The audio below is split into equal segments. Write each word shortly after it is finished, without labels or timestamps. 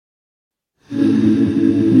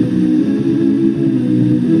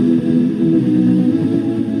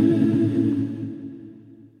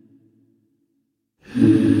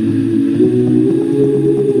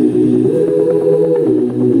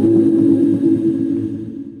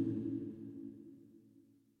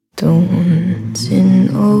Don't you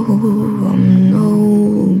know I'm no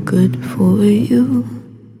good for you?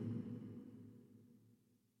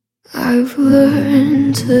 I've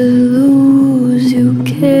learned to lose, you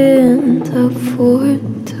can't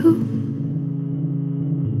afford to.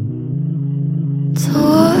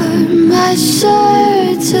 Tore my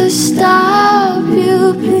shirt to stop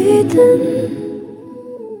you bleeding,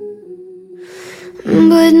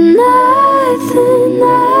 but nothing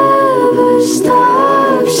ever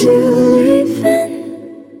stops you leaving.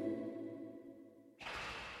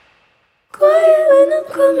 Quiet when I'm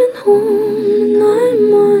coming home and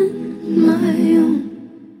I'm on my own.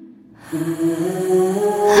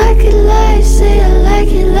 I could lie, say I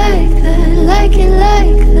like it like that, like it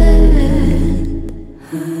like that.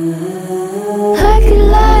 I could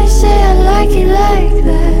lie, say I like it like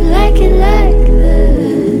that, like it like that.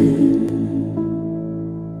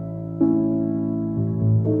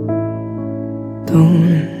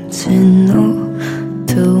 Don't you know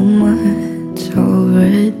too much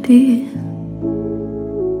already?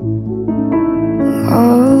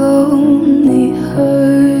 I'll only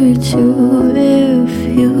hurt you if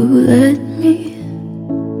you let me.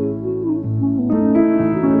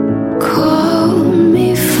 Call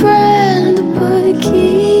me friend, but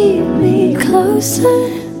keep me closer.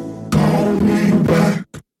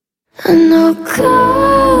 And I'll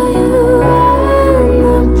call you when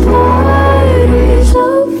the party's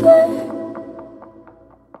over.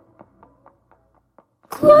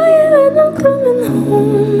 Quiet when I'm coming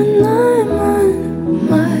home and I'm on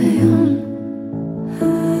my own.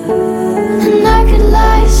 And I could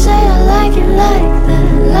lie, say I like it like that,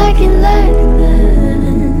 like it like that.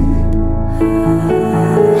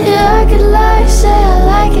 Yeah, I could lie, say I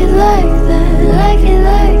like it like that, like it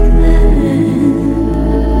like that.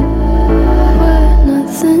 But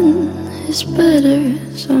nothing is better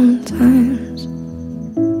sometimes.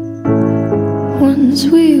 Once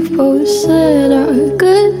we've both said our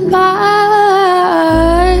goodbyes,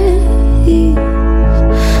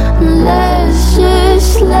 let's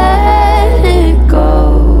just let it go.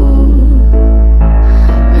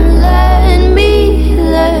 Let me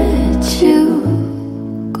let you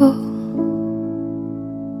go.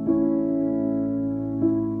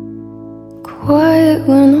 Quiet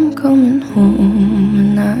when I'm coming home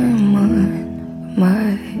and I'm on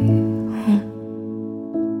my own.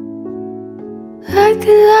 I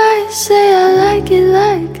could lie, say I like it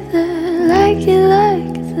like that, like it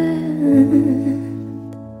like that.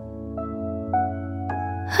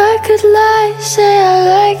 I could lie, say I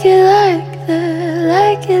like it like that,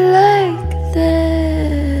 like it like that.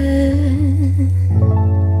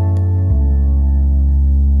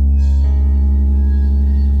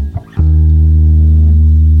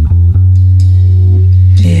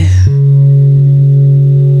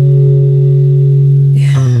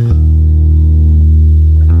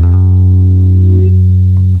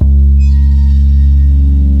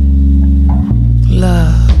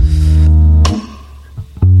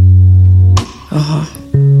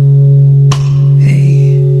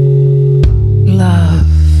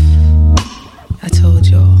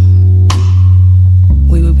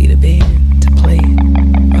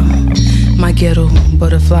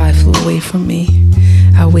 Butterfly flew away from me.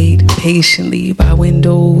 I wait patiently by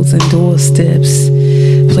windows and doorsteps,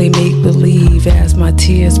 play make-believe as my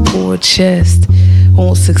tears pour chest.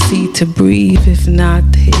 Won't succeed to breathe if not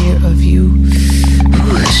the air of you.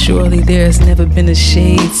 Surely there's never been a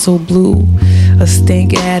shade so blue, a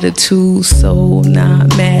stank attitude so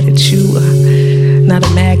not mad at you. Not a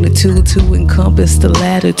magnitude to encompass the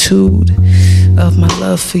latitude of my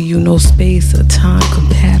love for you. No space or time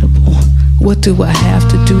compatible. What do I have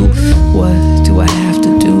to do? What do I have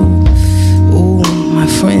to do? Ooh, my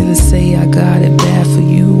friends say I got it bad for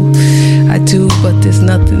you. I do, but there's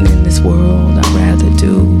nothing in this world I'd rather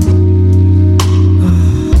do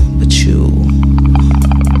but you.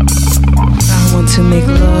 I want to make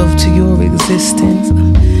love to your existence,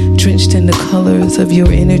 drenched in the colors of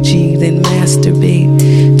your energy, then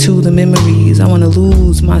masturbate to the memories. I want to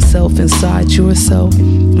lose myself inside yourself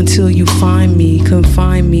until you find me,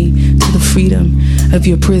 confine me to the freedom of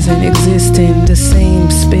your prison, existing the same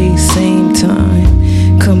space, same time.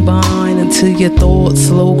 Combine until your thoughts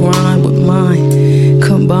slow grind with mine.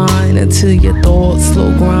 Combine until your thoughts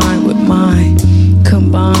slow grind with mine.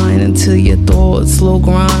 Combine until your thoughts slow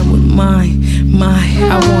grind with mine.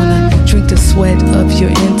 I wanna drink the sweat of your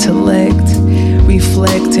intellect,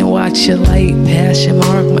 reflect and watch your light passion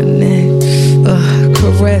mark my neck.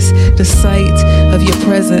 Caress the sight of your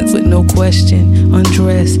presence with no question.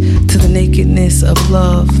 Undress to the nakedness of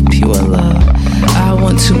love, pure love. I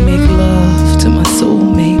want to make love to my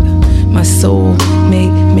soulmate. My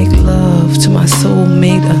soulmate, make love to my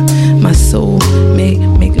soulmate. My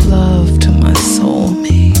soulmate, make love to my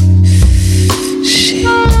soulmate. Shit.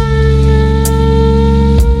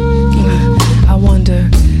 I wonder,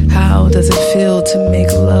 how does it feel to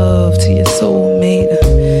make love to your soulmate?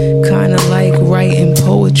 Kinda like writing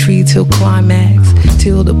poetry till climax,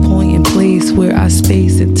 till the point and place where our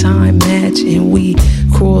space and time match and we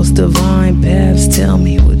cross divine paths. Tell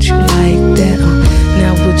me, would you like that?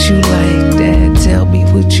 Now would you like that? Tell me,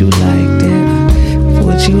 would you like that?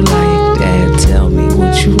 Would you like that? Tell me,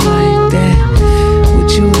 would you like that?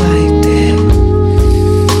 Would you like that?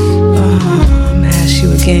 I'm ask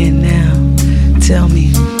you again now. Tell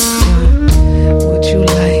me, would you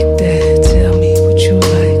like that? Tell me, would you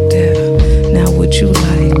like that? Now would you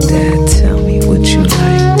like that? Tell me, would you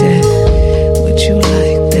like that? Would you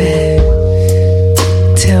like that?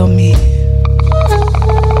 Tell me.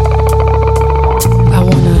 I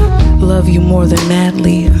wanna love you more than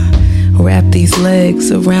madly. Wrap these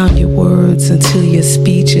legs around your words until your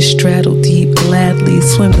speech is straddled deep. Gladly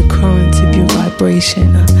swim the currents of your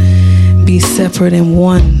vibration. Be separate and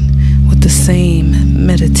one with the same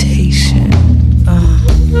meditation.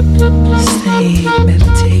 Same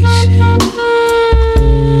meditation.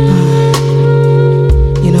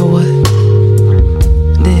 You know what?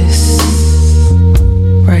 This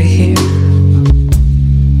right here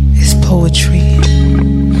is poetry.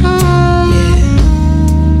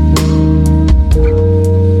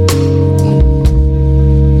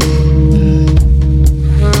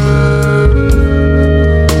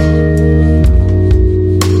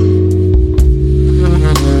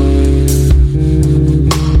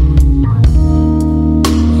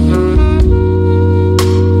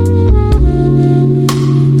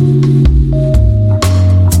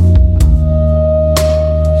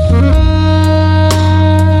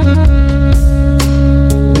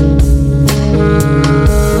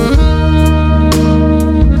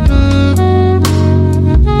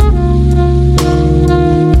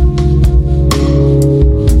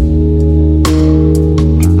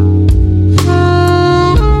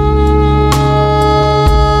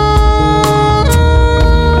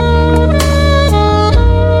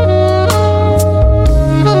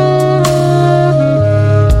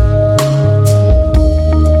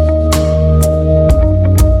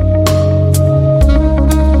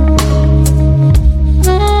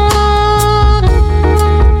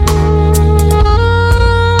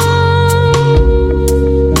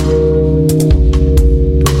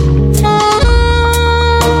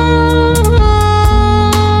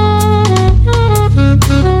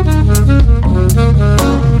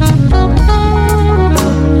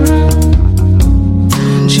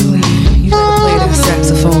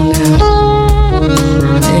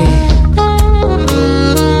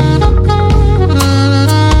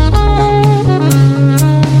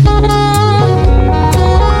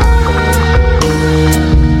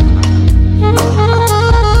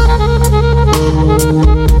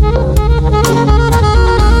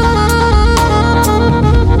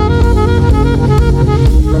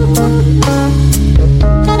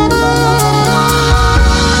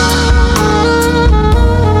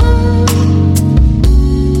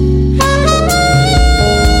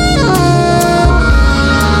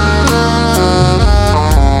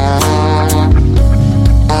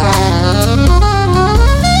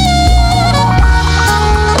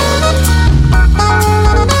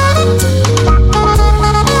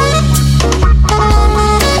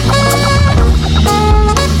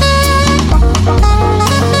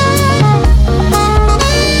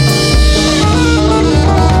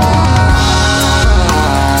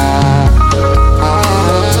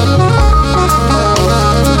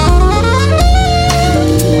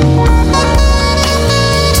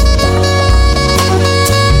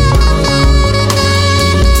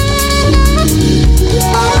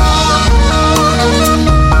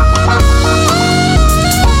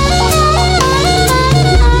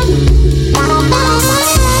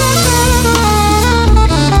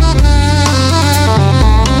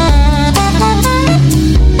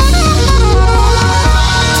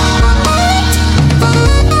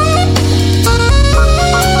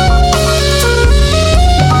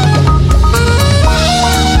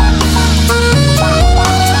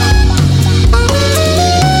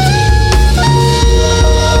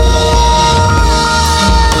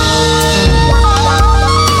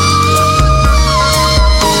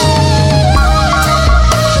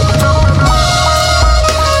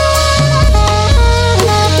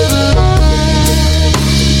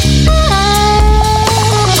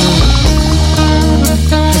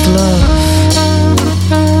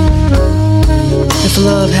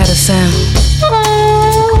 sound.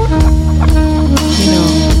 You know,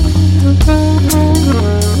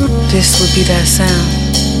 this would be that sound.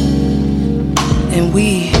 And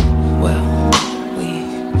we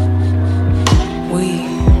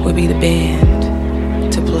would be the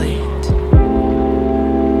band to play it.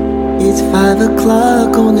 It's 5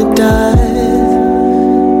 o'clock on the dot.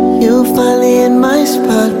 You're finally in my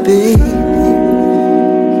spot, baby.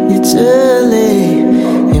 It's early,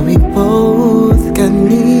 and we both got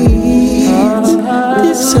needs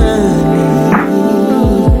this early.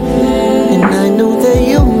 And I know that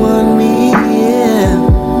you want me, yeah.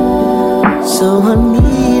 So I'm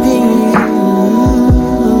needing you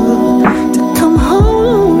to come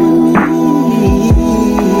home with me.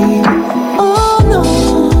 Oh no.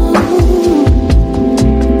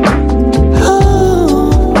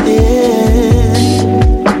 Oh yeah.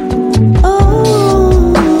 Oh.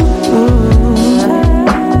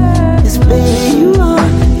 Yes, baby, you are.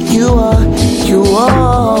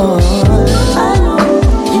 I know,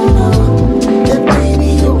 you know that, baby,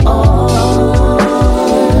 you are.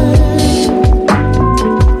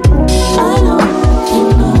 I know, you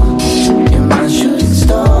know, you're my shooting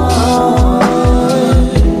star.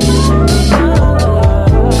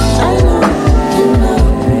 I know, you know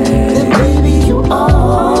that, baby, you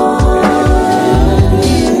are.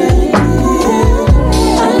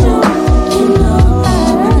 I know, you know,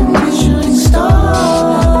 you're my shooting star.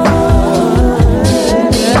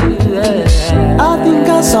 I think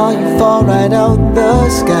I saw you fall right out the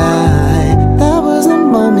sky. That was the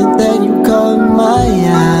moment that you caught my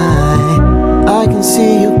eye. I can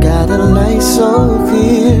see you got a light so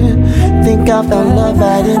clear. Think I found love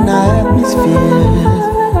right in atmosphere.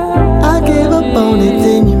 I gave up on it,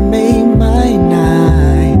 then you made my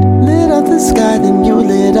night. Lit up the sky, then you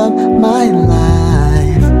lit up my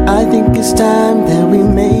life. I think it's time that we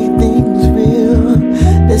made things real.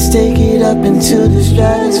 Let's take it up into the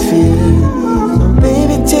stratosphere. So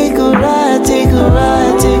baby, take a ride, take a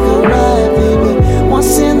ride, take a ride, baby.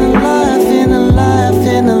 Once in a life, in a life,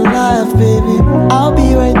 in a life, baby. I'll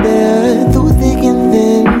be right there through thick and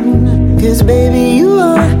thin. 'Cause baby, you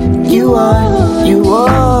are.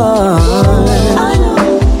 I know,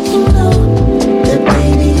 you know that,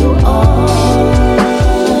 baby, you are.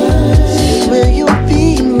 Will you be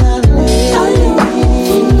my lady? I know,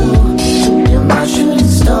 you know, you're my shooting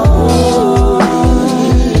star.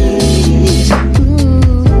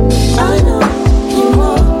 I know, you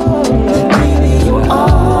know that, baby, you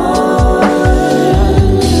are.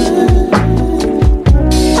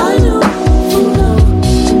 I know, you know,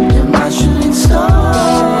 you're my shooting star.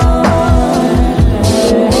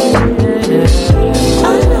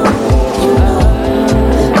 I know, you know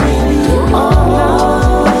that, baby, you are.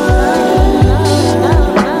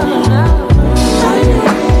 I know,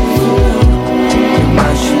 you know, you're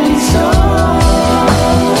my shooting star.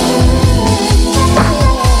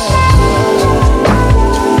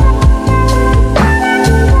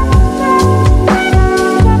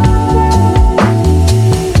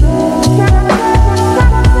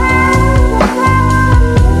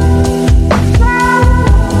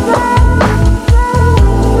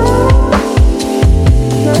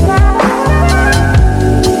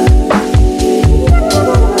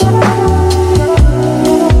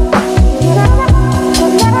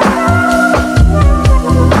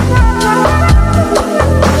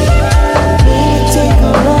 Take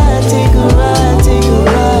a ride, take a ride, take a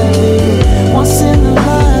ride, baby. Once in a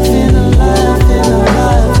life, in a life, in a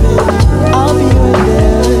life, baby. I'll be right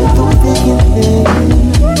there through thick and thin.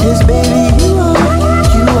 'Cause baby, you are. Yeah,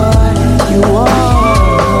 you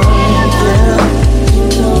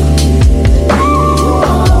know, baby, you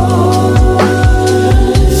are.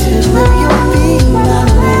 Said, will you be my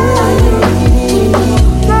lady?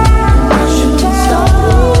 My shooting star.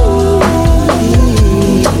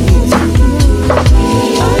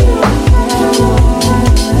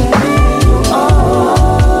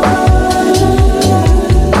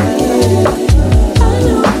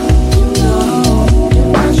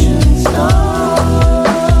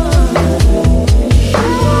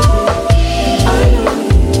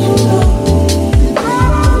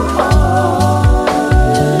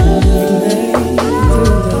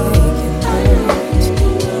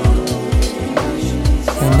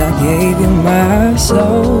 And I gave you my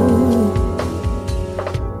soul.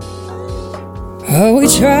 Oh, we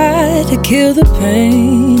tried to kill the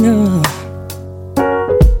pain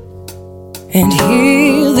and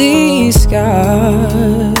heal these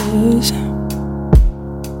scars.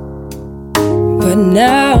 But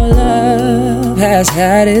now love has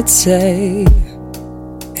had its say,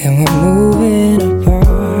 and we're moving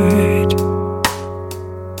apart.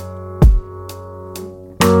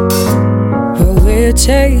 of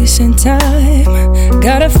chasing time.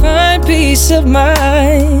 Gotta find peace of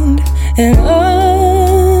mind and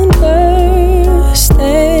understand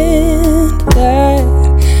that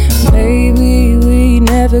maybe we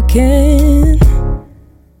never can.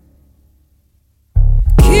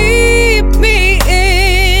 Keep me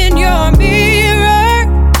in your mirror,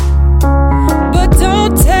 but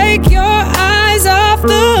don't take your eyes off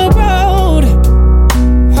the road.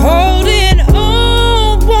 Holding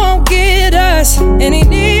on won't get us any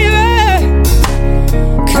nearer,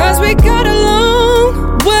 'cause we got a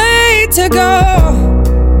long way to go.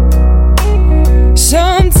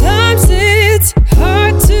 Sometimes it's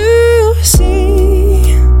hard to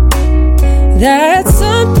see that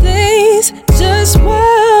some things just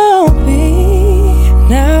won't be.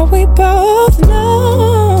 Now we both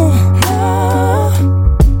know,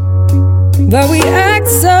 but we act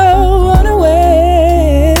so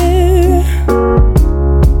unaware.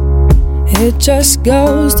 It just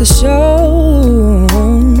goes to show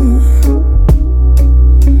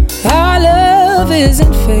our love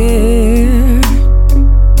isn't fair.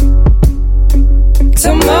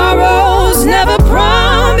 Tomorrow's never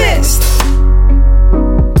promised,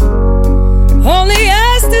 only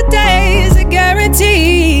yesterday is a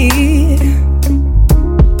guarantee.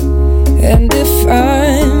 And if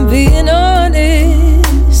I'm being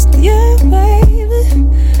honest, yeah, baby,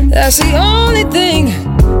 that's the only thing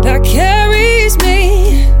that carries me.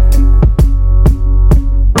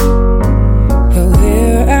 But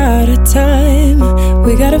we're out of time,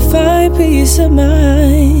 we gotta find peace of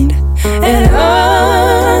mind and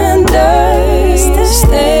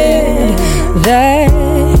understand that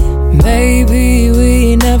maybe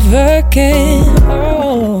we never can.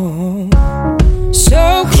 Oh. So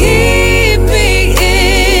keep me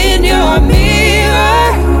in your mirror,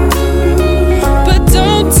 but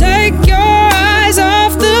don't take your eyes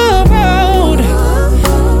off the road.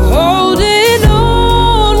 Holding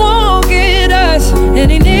on won't get us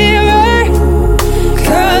any nearer,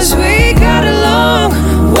 'cause we got a long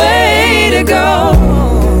way to go.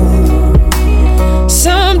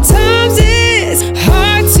 Sometimes it's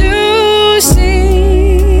hard to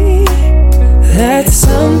see that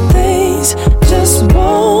some things just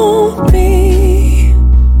won't be.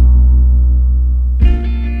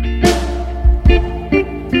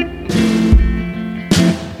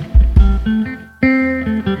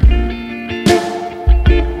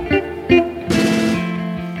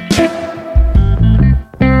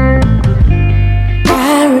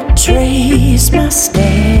 I retrace my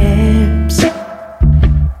steps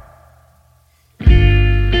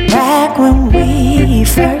back when we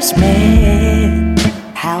first met.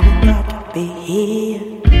 How we got to be here.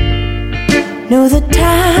 Knew the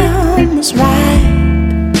time was right,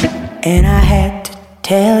 and I had to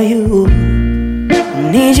tell you, I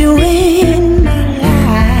need you in my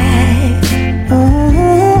life.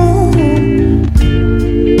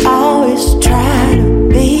 Always try to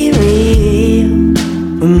be real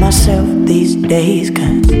with myself these days,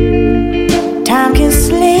 'cause time can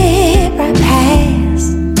slip right past,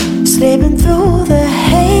 slipping through the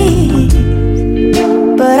haze.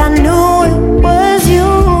 But I knew it was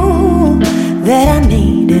you that I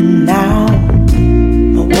needed now.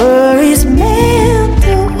 My worries melt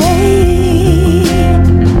away.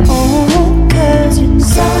 Oh, 'cause it's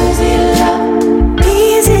so easy to love,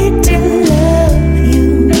 easy to love you.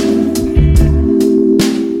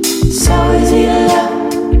 So easy to love,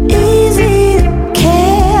 easy to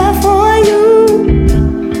care for you.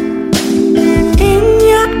 In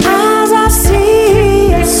your eyes I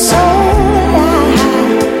see a soul light.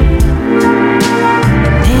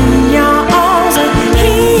 In your arms I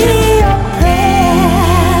hear your prayer.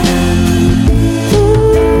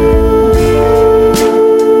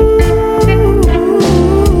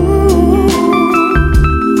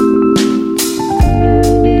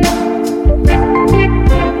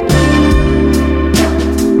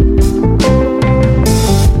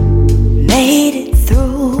 Made it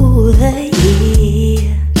through the year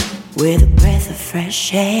with a breath of fresh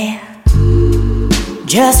air.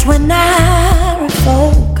 Just when I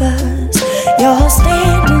refocus, you're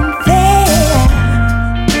standing there.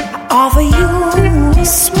 I offer you a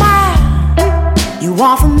smile, you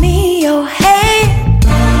offer me your hand.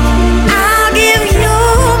 I'll give you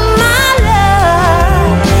my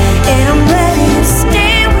love, and I'm ready to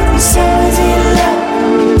stand with you. So easy to love,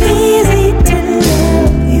 easy to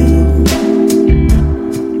love you,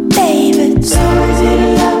 baby. So easy to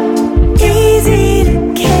love, easy to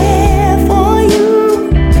care for you.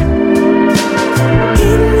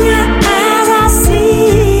 In your eyes I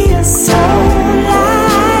see a soul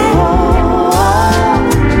light.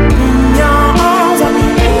 In your arms I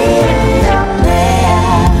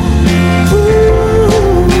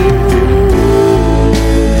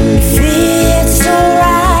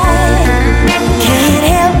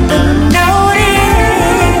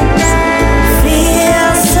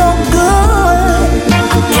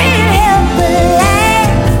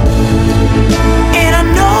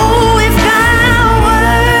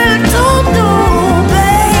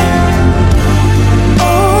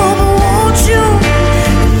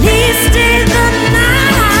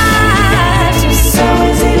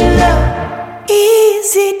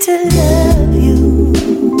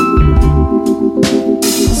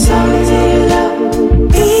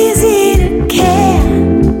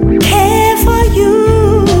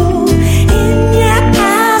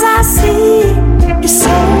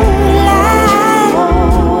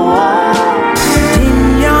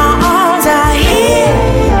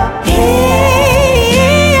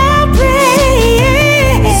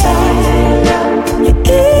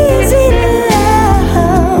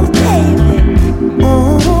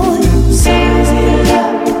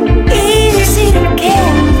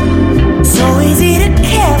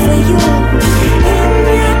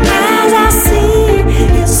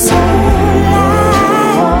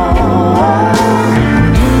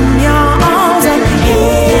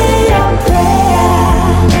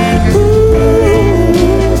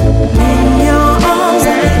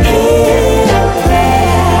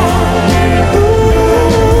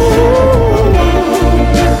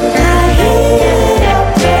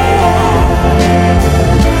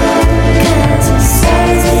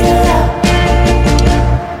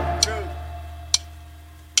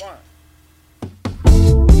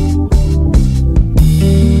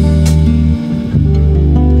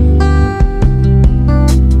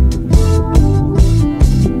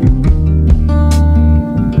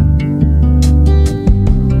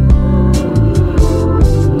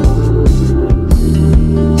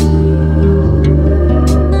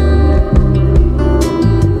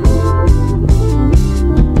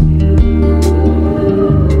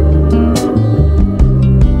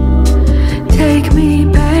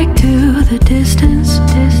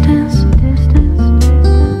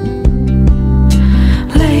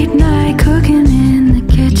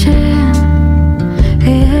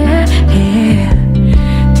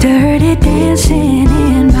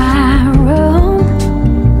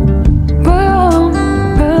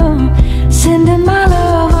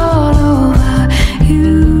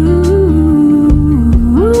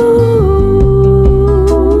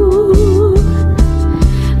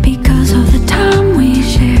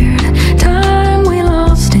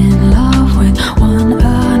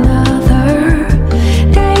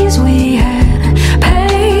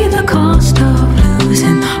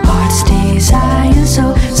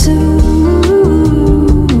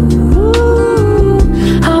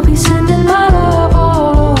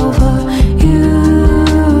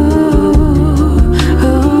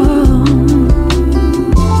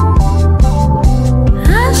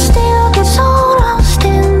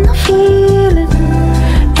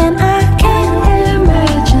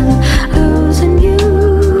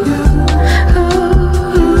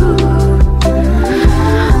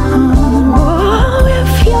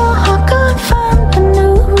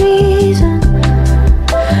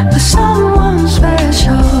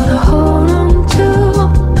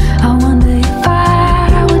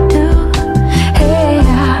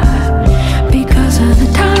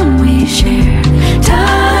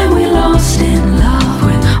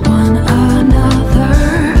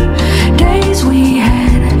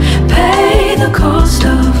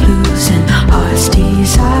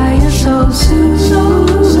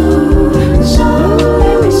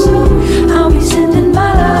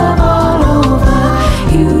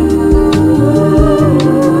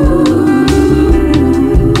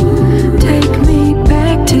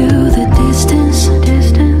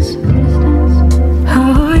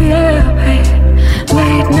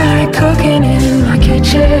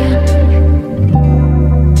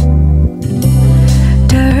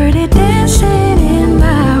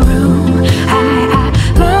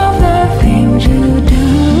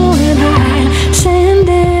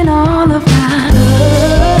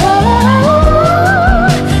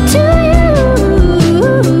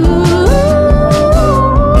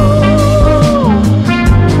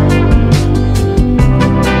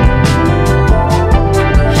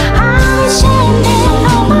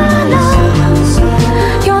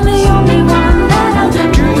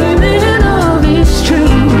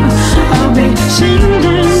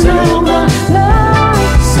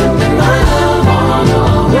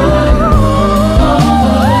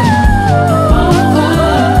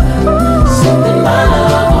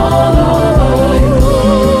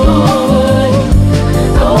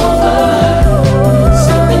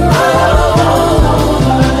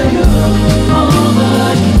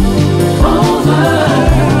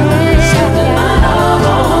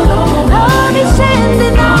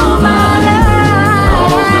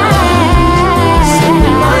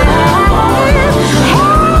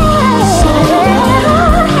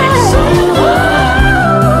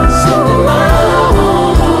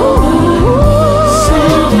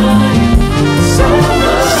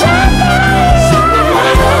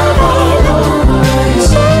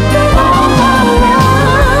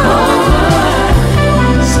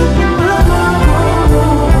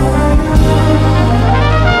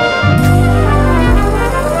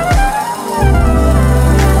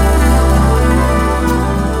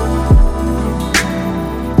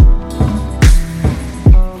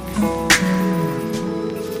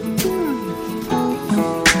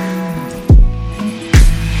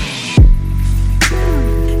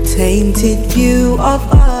few of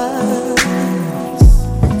us.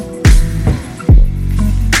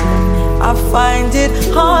 I find it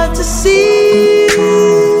hard to see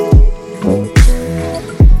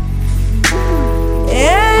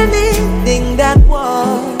anything that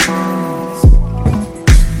was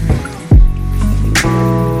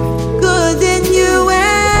good in you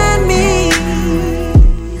and me.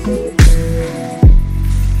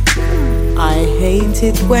 I hate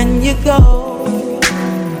it when you go.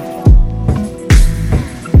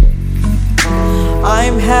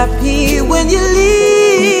 I'm happy when you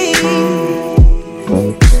leave.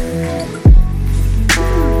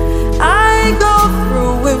 I go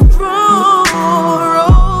through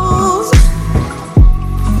withdrawals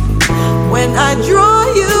when I draw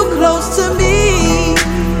you close to me.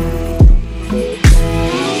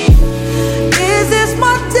 Is this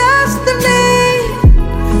my destiny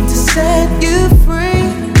to set you free?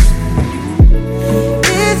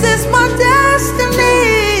 Is this my destiny?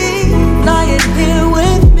 Lying here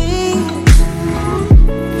with me,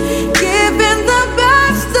 giving the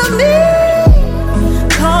best of me.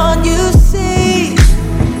 Can't you see?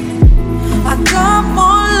 I got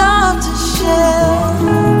more love to share.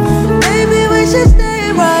 Maybe we should stay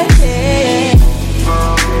right here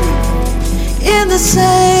in the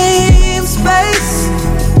same space.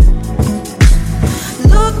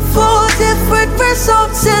 Look for different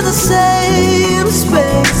results in the same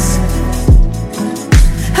space.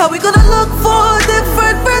 How we gonna look for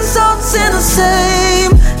different results in the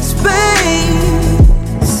same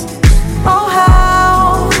space? Oh,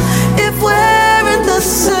 how if we're in the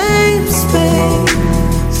same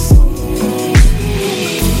space?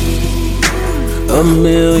 A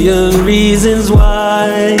million reasons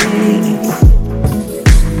why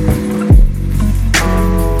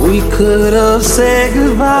we could have said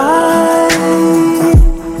goodbye,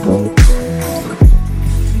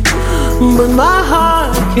 but my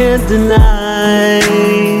heart can't deny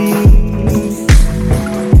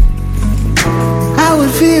how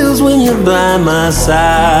it feels when you're by my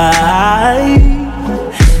side.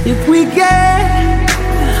 If we get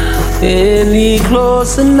any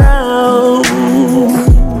closer now,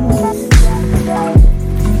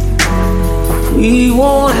 we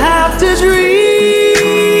won't have to dream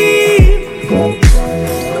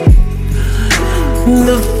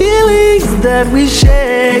the feelings that we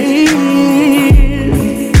share.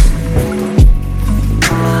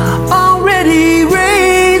 Already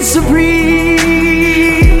reign supreme.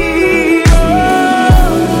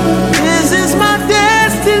 This is my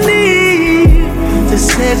destiny to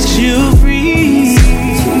set you free.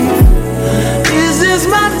 This is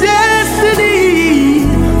my destiny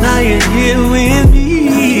lying here with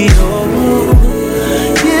me.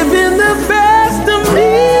 Giving the best of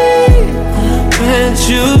me. Can't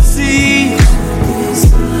you see?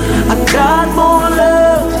 I got more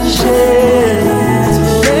love to share.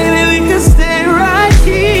 Maybe we can stay right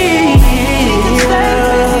here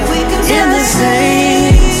in the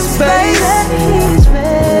same space.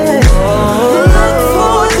 Look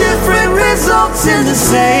for different results in the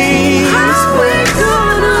same space. How we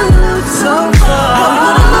gonna look so far? How we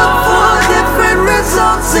gonna look for different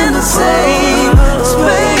results in the same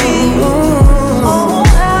space? Oh,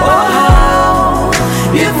 how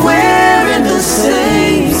if we're in the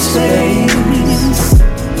same space?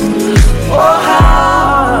 Oh,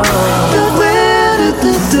 how if we're in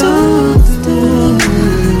the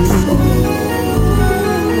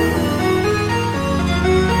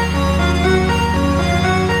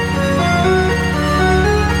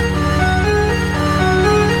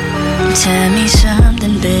Tell me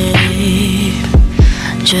something, babe.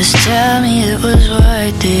 Just tell me it was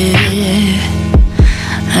worth it.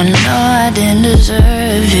 I know I didn't deserve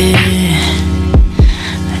it.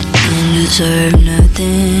 I didn't deserve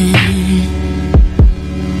nothing.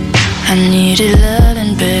 I needed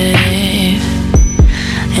loving, babe,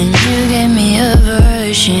 and you gave me a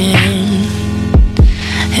version.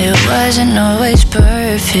 It wasn't always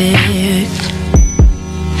perfect,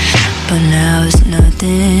 but now it's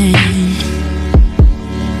nothing.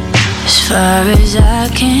 As far as I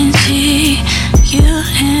can see, you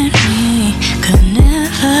and me could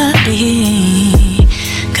never be,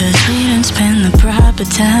 'cause we didn't spend the proper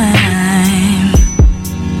time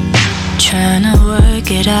trying to work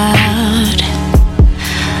it out.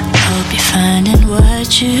 Hope you're finding what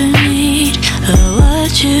you need or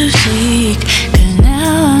what you seek, 'cause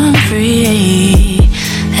now I'm free,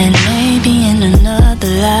 and maybe in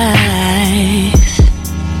another life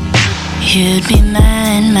you'd be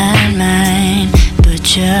mine, mine, mine. But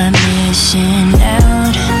you're missing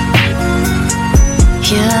out.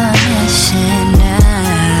 You're missing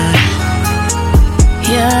out.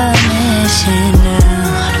 You're missing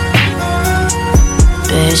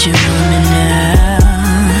Bet you want me now,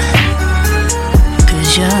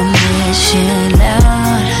 'cause you're missing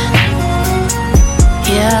out.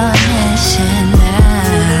 You're missing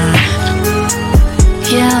out.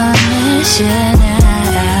 You're missing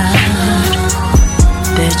out.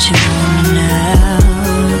 Bet you want me now.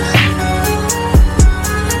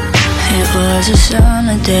 It was a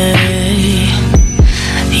summer day.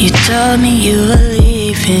 You told me you were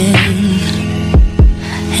leaving,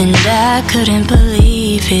 and I couldn't believe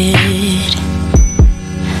it.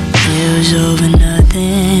 It was over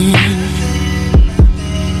nothing.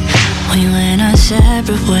 We went our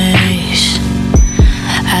separate ways.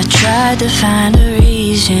 I tried to find a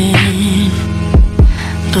reason,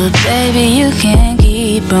 but baby you can't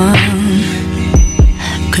keep on,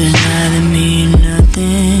 'cause neither mean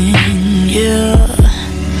nothing. You're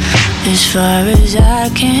as far as I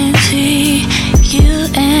can see. You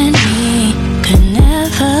and me could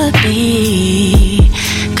never be,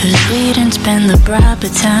 'cause we didn't spend the proper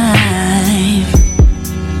time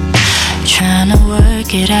trying to work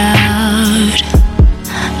it out.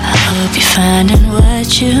 I hope you're finding what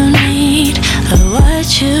you need or what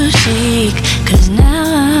you seek, 'cause now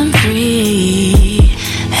I'm free,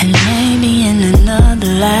 and maybe in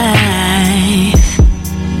another life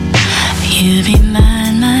you'll be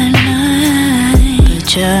mine, mine, mine. But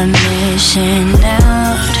you're missing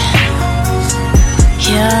out.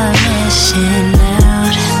 You're missing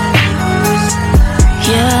out.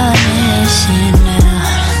 You're missing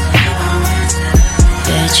out.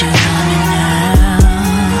 Bet you want me now.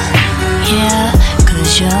 Yeah,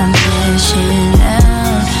 'cause you're missing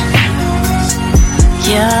out.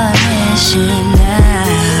 You're missing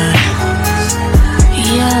out.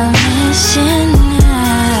 You're missing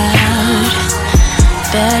out.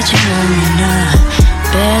 Bet you want me now.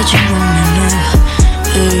 Bet you want me now.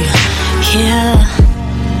 Yeah.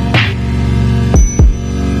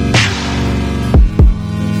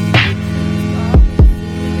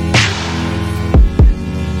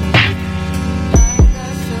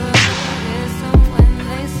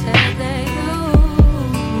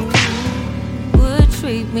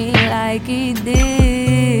 Like he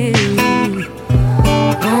did.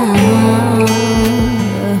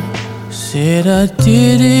 Said I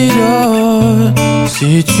did it all.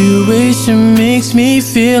 Situation makes me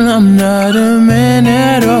feel I'm not a man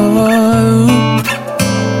at all.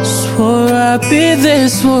 Swore I'd be there,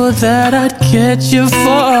 swore that I'd catch you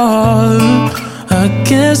fall. I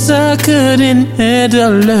guess I couldn't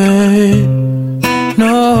handle it.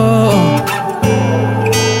 No.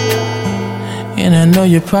 And I know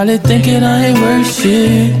you're probably thinking I ain't worth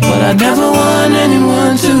shit, but I never want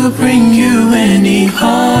anyone to bring you any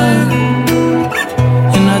harm.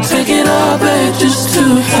 And I take it all back just to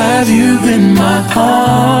have you in my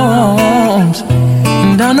arms.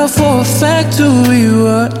 And I know for a fact who we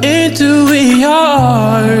were and who we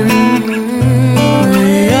are.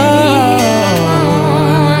 We are.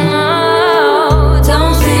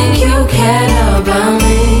 Don't think you care about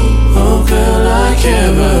me. Oh girl, I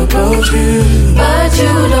care about you. But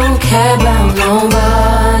you don't care about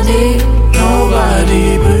nobody. Nobody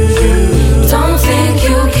but you. Don't think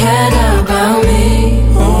you cared about me.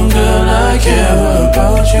 Oh girl, I care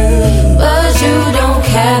about you. But you don't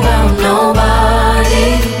care about nobody.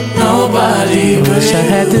 Nobody but wish I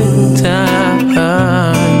had the time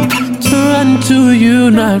to run to you,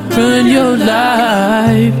 not run your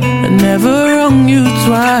life. I never wrong you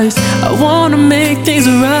twice. I wanna make things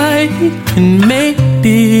right, and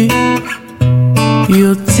maybe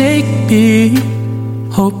you'll take me.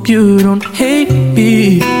 Hope you don't hate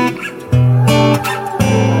me.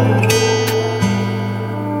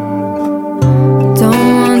 Don't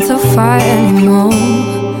want to fight anymore.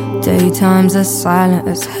 Daytimes are silent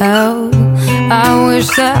as hell. I wish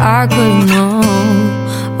that I could know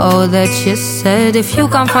all that you said. If you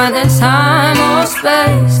can't find the time or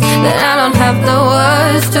space, then I don't have the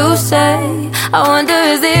words to say. I wonder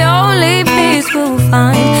is the only peace we'll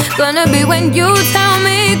find gonna be when you tell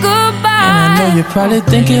me goodbye. And I know you're probably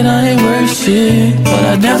thinking I ain't worth shit, but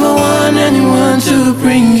I never want anyone to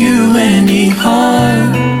bring you any harm.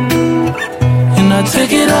 And I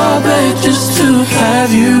take it all back just to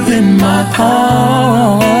have you in my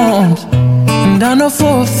arms. And I know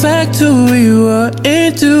for a fact who we were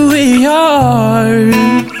and who we are.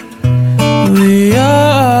 We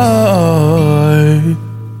are.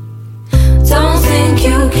 Don't think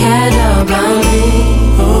you cared about me.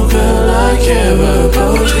 Oh girl, I care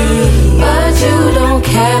about you. But you don't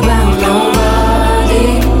care about nobody.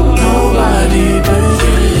 Nobody but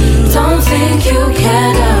you. Don't think you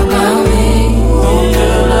cared about me. Oh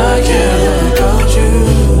girl, I care about you.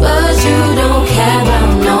 But you don't care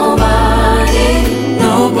about nobody.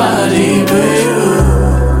 Nobody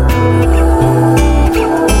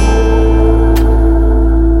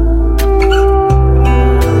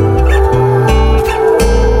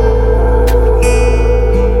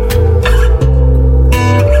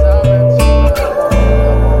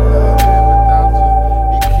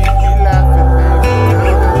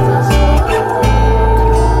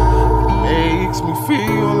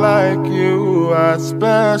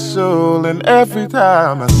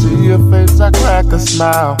I crack a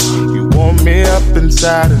smile. You warm me up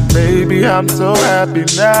inside, and baby, I'm so happy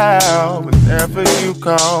now. Whenever you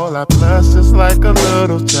call, I blush just like a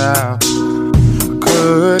little child.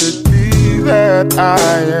 Could it be that I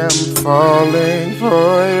am falling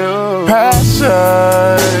for you? Passion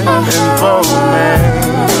and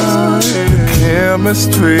romance,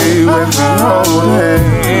 chemistry when we hold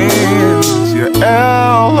hands. Your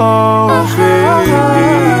L.O.V.'s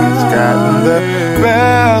gotten the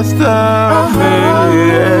best of me,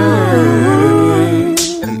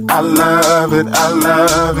 and I love it, I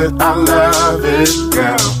love it, I love it,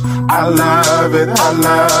 girl. I love it, I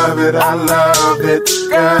love it, I love it,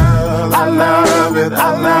 girl. I love it,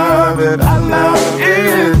 I love it, I love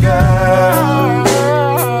it, girl.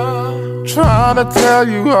 Trying to tell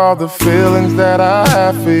you all the feelings that I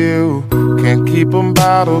have for you. Can't keep them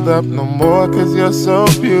bottled up no more, 'cause you're so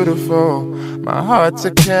beautiful. My heart's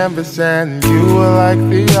a canvas and you are like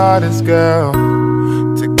the artist, girl.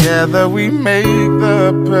 Together we make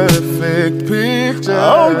the perfect picture.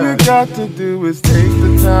 All you got to do is take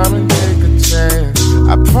the time and take a chance.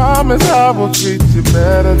 I promise I will treat you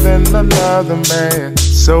better than another man.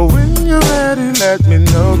 So when you're ready, let me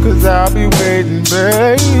know, 'cause I'll be waiting,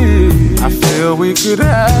 babe. I feel we could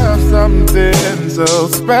have something so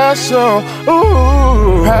special.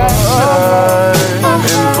 Ooh, passion and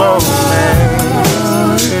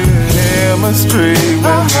romance, chemistry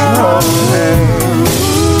when you hold hands.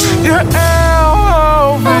 Your L.O.V.'s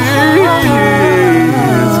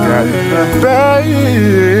got the best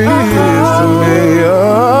of me.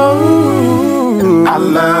 Oh, I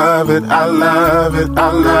love it, I love it, I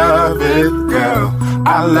love it, girl.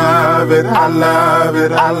 I love it, I love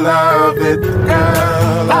it, I love it,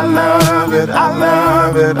 girl. I love it, I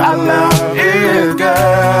love it, I love it,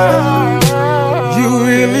 girl. You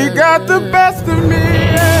really got the best of me.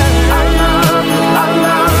 Yeah. I love it, I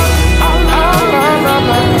love it,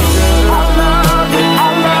 I love it, I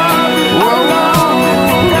love it.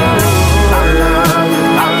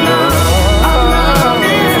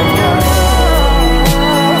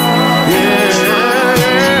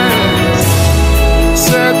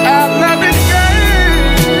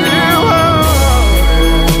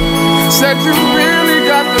 Said you really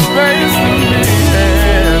got the face for me,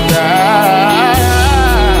 and I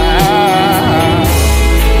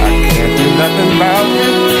can't do nothing about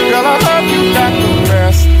you. Girl, I love you, got the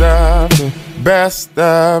best of me, best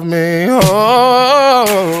of me.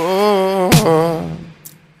 Oh,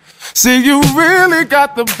 see, you really got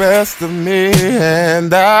the best of me,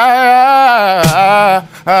 and I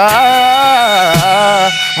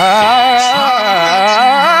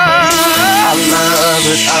love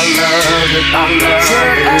it, I love it, I love it,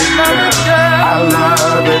 girl. I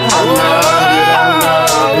love it, I love it, I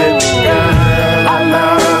love it, girl. I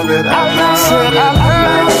love it, I love it, I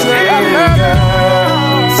love it, girl.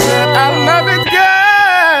 Said I love it, girl.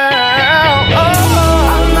 Oh,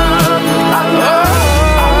 I love it, I love it,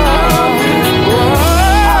 I love it, girl.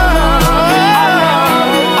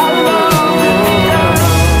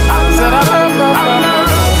 Said I love it,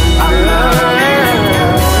 I love it.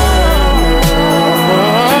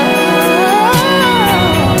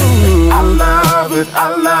 I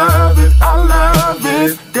love it, I love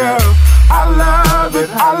it, girl. I love it,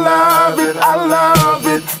 I love it, I love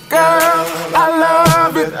it, girl. I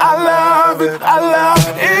love it, I love it, I love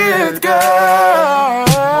it, girl.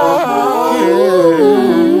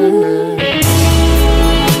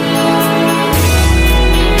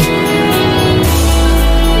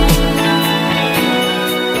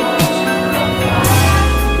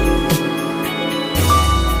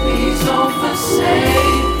 Please don't forsake.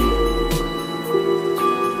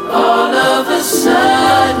 All of a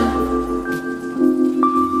sudden,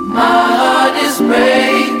 my heart is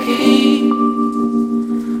breaking.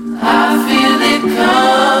 I feel it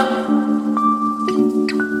coming.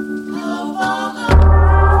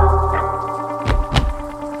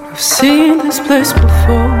 I've seen this place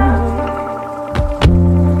before.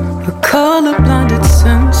 A color-blinded,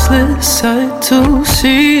 senseless sight to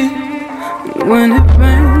see. And when it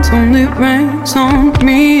rains, only rains on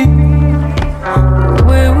me.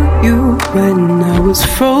 Where were you when I was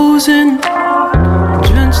frozen?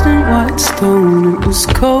 Drenched in white stone, it was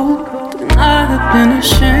cold. And I had been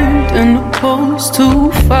ashamed and opposed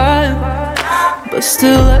to fire. But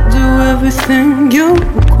still I do everything you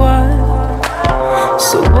require.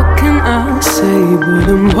 So what can I say, but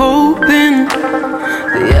I'm hoping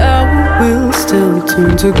the hour will still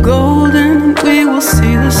turn to golden. And we will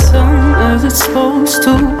see the sun as it's supposed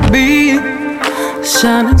to be,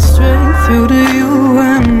 shining straight through to you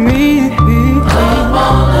and me. Up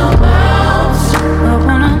on a mountain, Up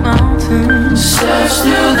on a mountain, search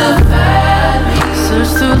through the valley.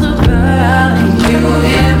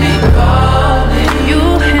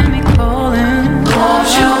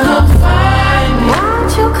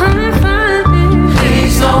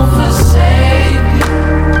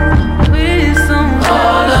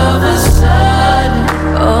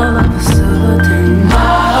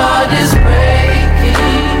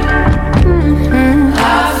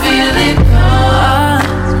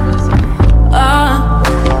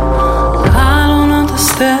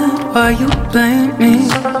 why you blame me.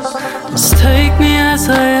 Just take me as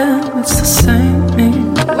I am, it's the same me.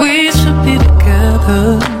 We should be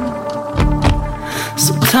together.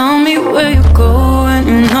 So tell me where you go when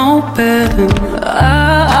you know better.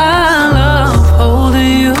 I love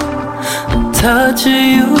holding you, touching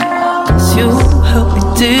you, 'cause you help me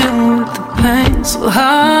deal with the pain. So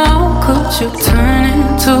how could you turn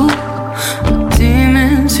into the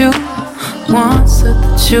demons you once said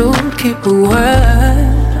that you keep away?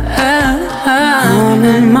 I'm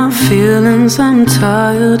in my feelings, I'm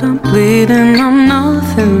tired, I'm bleeding, I'm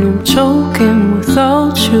nothing, I'm choking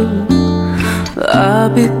without you. I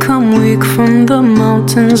become weak from the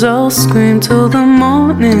mountains, I'll scream till the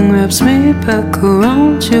morning wraps me back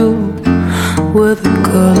around you. With the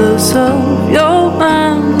colors of your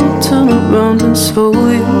mind, I'll turn around and so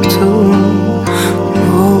will you too.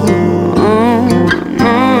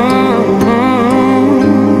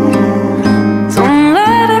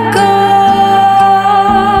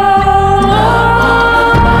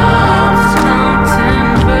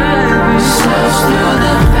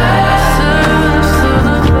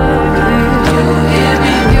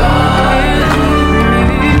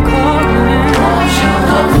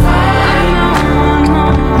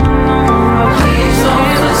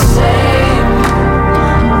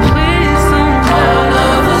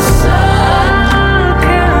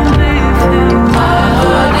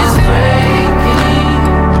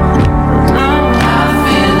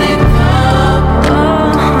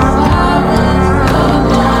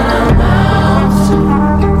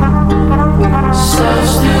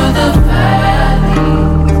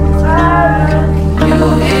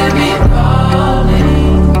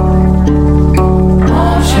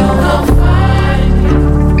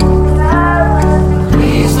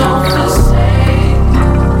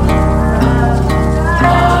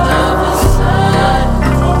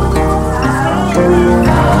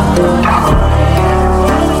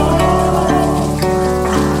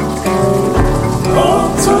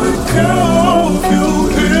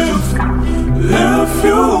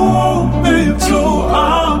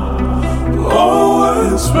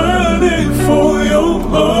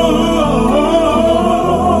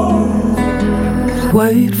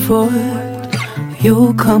 Wait for it,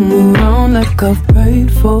 you'll come around like I've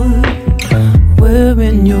prayed for it.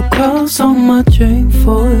 Wearing your cross on my chain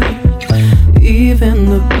for it. Even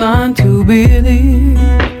the blind to believe.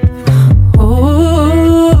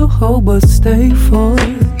 Oh, but stay for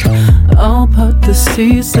it. I'll part the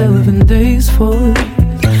sea 7 days for it.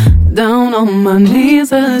 Down on my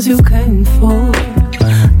knees as you came for it.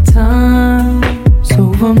 Time's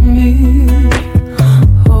over me.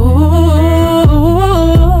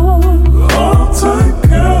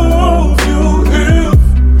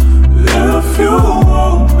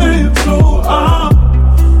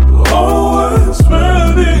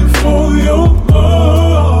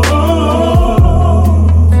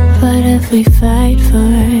 We fight for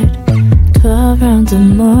it, 12 rounds or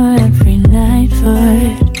more every night for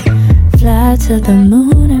it. Fly to the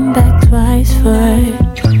moon and back twice for it.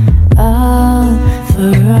 All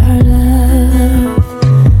for our love.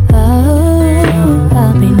 Oh,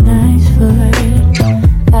 I'll be nice for it.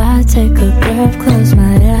 I take a breath, close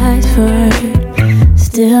my eyes for it.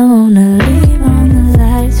 Still wanna leave on the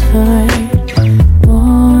lights for it.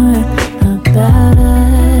 More about us.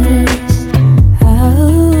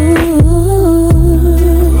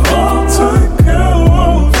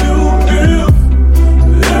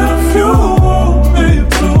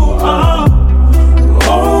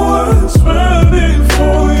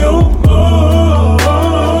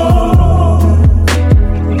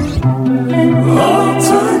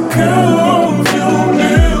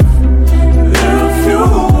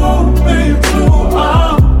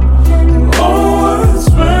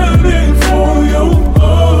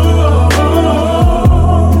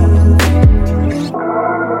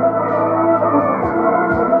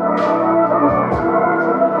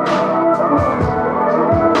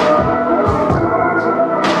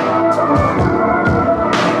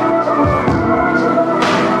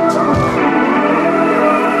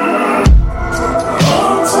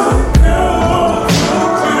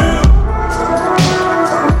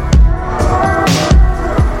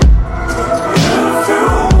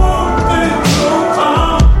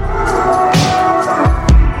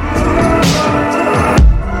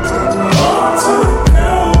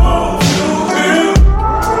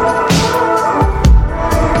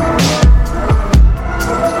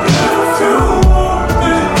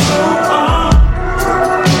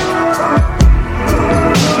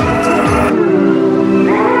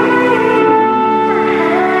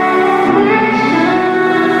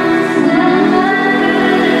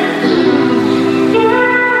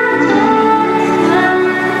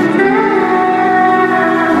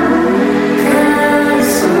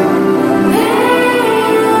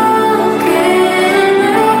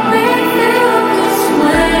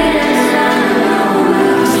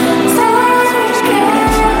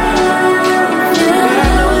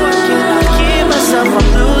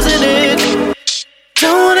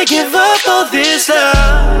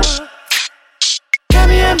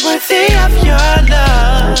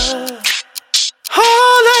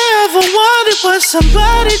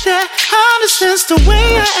 somebody that understands the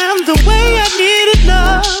way I am, the way I needed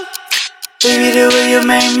love. Baby, the way you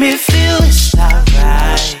make me feel is not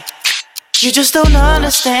right. You just don't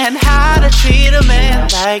understand how to treat a man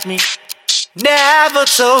like me. Never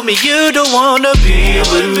told me you don't wanna be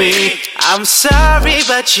with me. I'm sorry,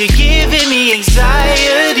 but you're giving me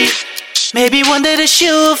anxiety. Maybe one day the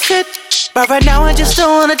shoe will fit, but right now I just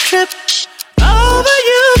don't wanna trip over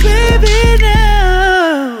you, baby,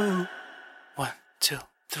 now. 1, 2,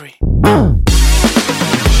 3.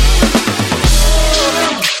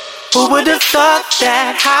 Who would have thought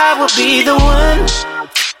that I would be the one?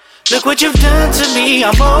 Look what you've done to me,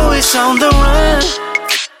 I'm always on the run.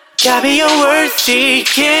 Got me unworthy,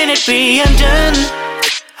 can it be undone?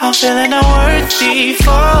 I'm feeling unworthy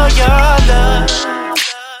for your love.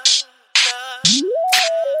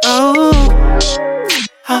 Oh,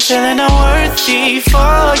 I'm feeling unworthy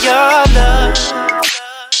for your love.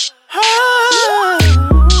 Oh.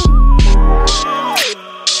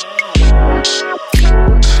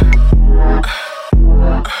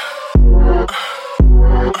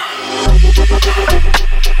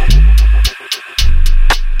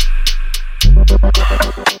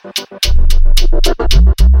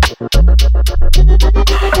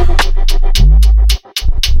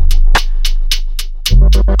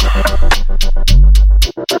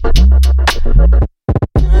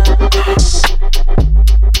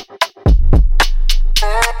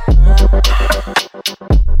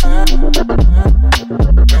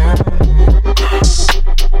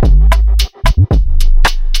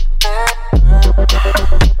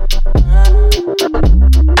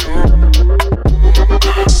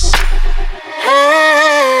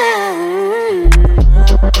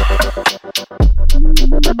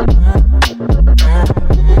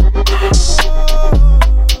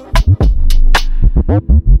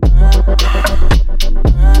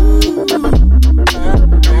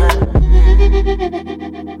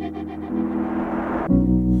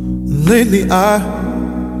 Lately I've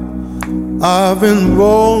been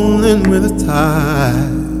rolling with the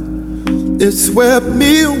tide. It swept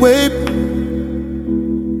me away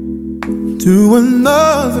to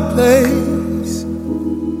another place.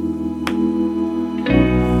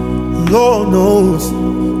 Lord knows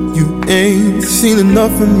you ain't seen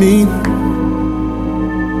enough of me.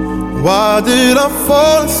 Why did I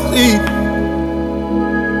fall asleep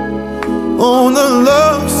on a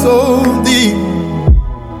love so deep?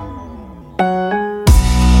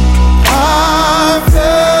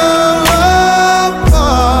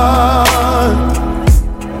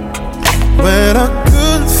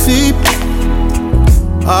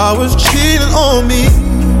 I was cheating on me.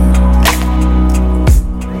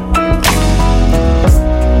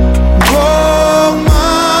 Broke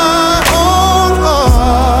my own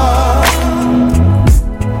heart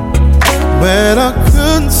when I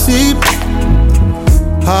couldn't see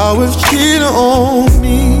I was cheating on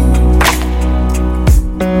me.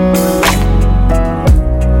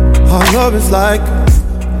 Our love is like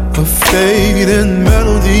a fading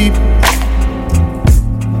melody,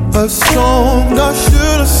 a song I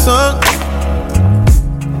should have sung,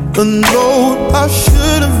 a note I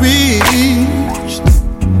should have reached.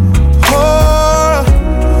 Oh,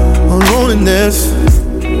 a loneliness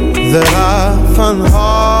that I find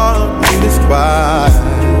hard to describe.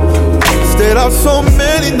 Stayed out so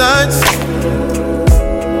many nights,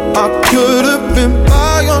 I could have been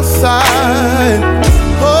by your side.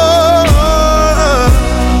 Oh,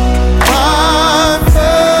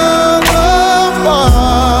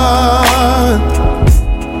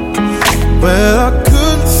 when I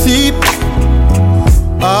couldn't sleep,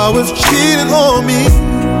 I was cheating on me.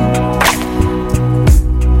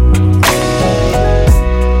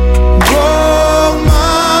 Broke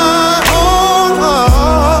my own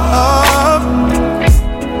heart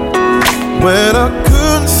when I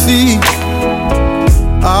couldn't see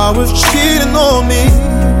I was cheating on me.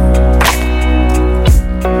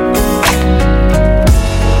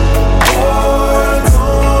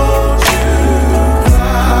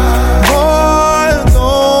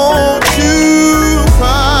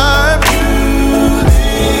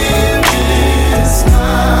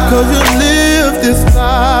 Cause you live this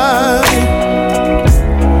life.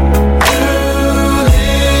 You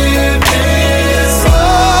live this life.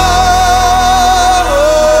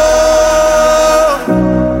 Oh,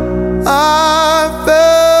 I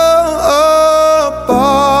fell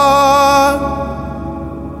apart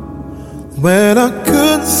when I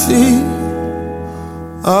couldn't see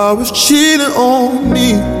I was cheating on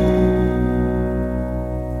me.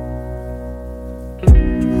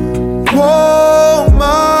 Broke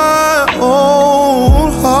my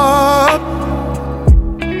own heart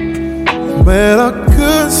when I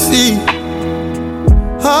couldn't see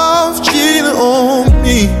how it's cheating on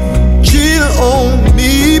me, cheating on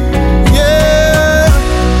me, yeah.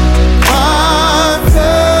 I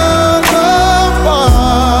felt alive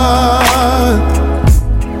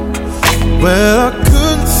when I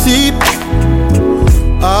couldn't see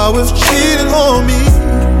I was cheating on me.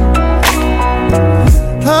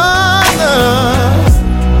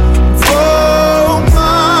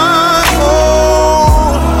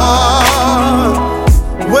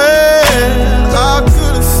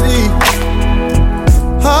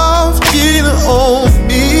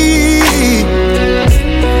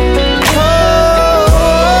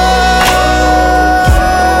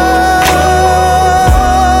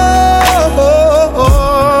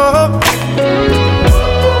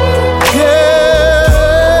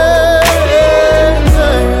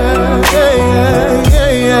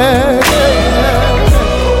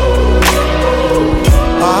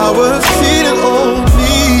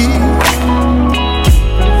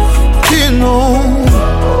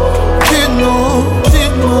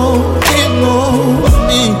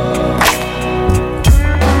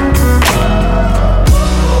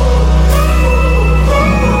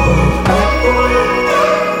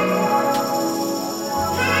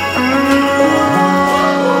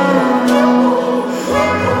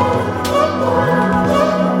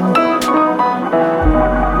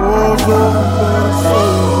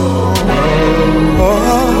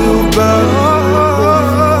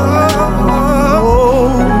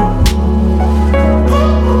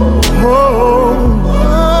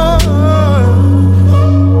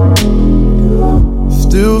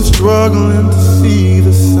 Struggling to see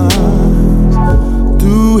the signs,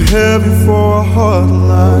 too heavy for a heart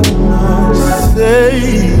like mine.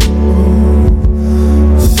 Save me.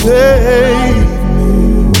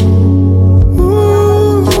 Ooh,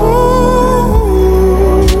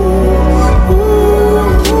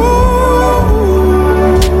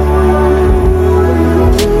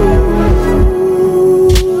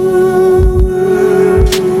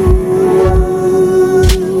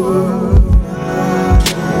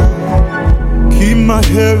 my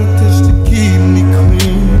heritage to keep me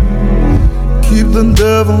clean, keep the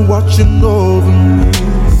devil watching over me.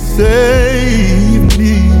 Save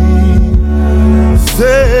me,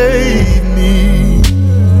 save me.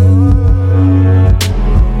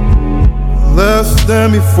 Less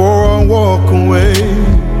than before I walk away,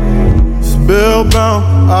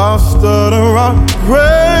 spellbound, I'll stutter, I'll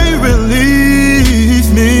pray, release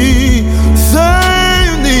me,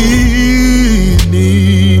 save me.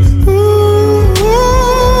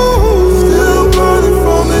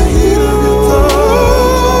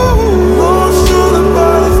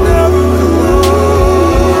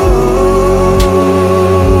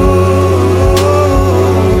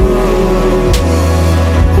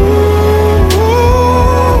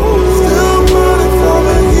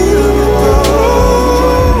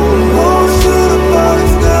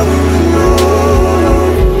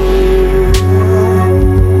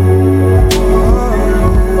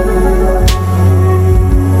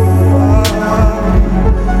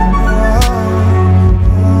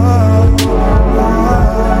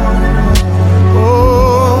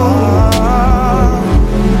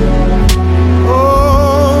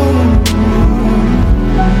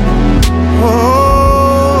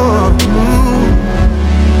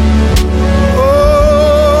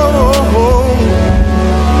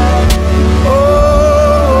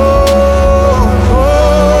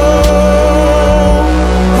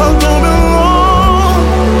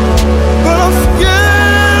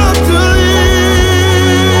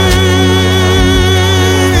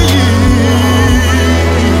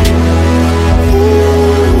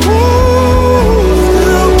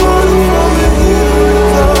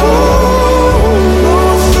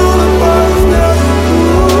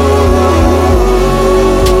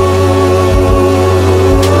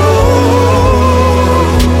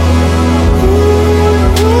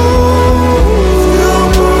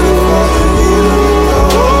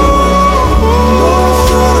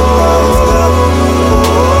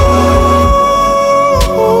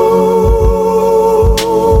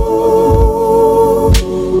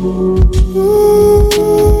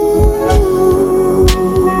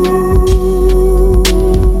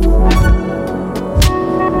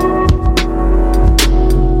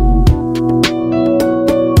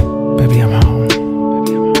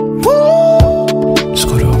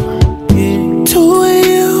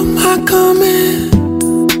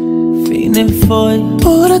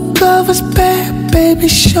 baby,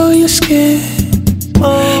 show your skin.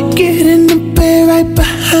 Get in the bed right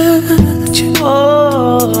behind you.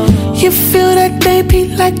 You feel that baby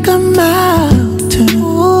like a mountain.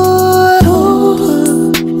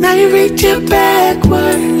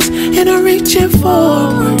 inching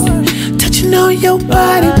forward, touching on your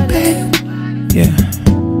body, babe. Yeah.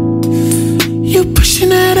 You pushing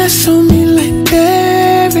that ass on me like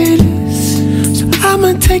there it is. So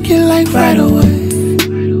I'ma take it like right away.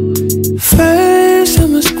 First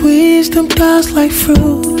I'ma squeeze them thighs like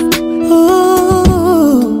fruit.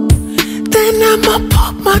 Ooh. Then I'ma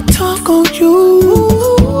pop my tongue on you.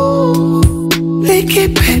 Lick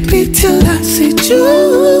it, baby, till I see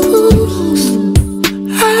juice.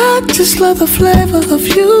 I just love the flavor of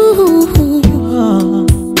you.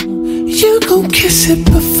 You gon' kiss it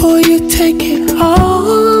before you take it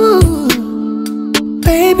home.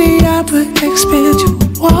 Baby, I'ma expand your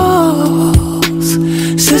walls.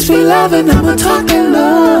 Since we loving, I'ma talk that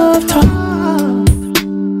love talk.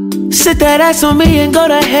 Sit that ass on me and go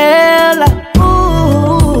to hell.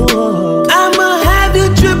 Ooh. I'ma have you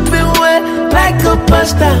dripping wet like a bus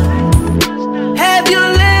stop. Have your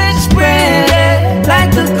legs spread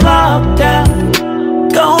like a clock down.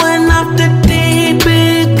 Going off the deep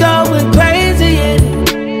end, going crazy in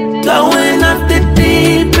it. Going off the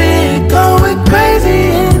deep end, going crazy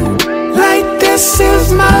in it. Like this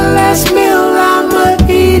is my last meal, I'ma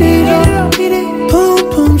eat it up. Boom,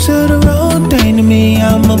 boom, to the road, thing to me,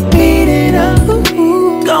 I'ma beat it up.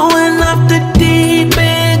 Going off the deep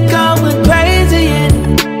end, going crazy in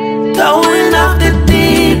it. Going off the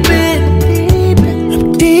deep end, I'm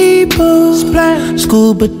deeper, splash,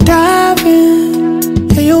 scuba diving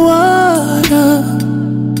in your water,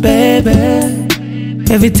 baby.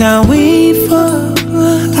 Every time we fall,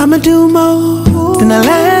 I'ma do more than the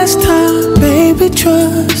last time, baby,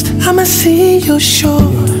 trust. I'ma see your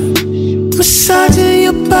shore, massaging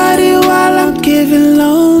your body while I'm giving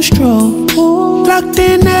long strokes. Locked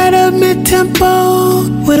in at a mid-tempo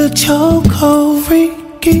with a chokehold,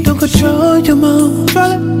 freaky. Don't control your move.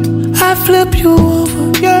 I flip you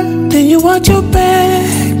over, yeah. Then you watch your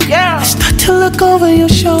back, yeah. I start to look over your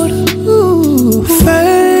shoulder. Ooh.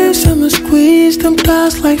 First I'ma squeeze them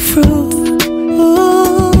thighs like fruit.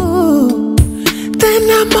 Ooh. Then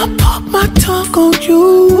I'ma pop my tongue on you.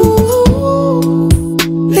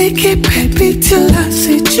 Lick it, baby, till I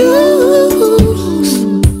see juice.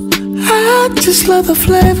 I just love the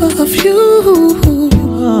flavor of you.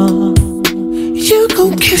 You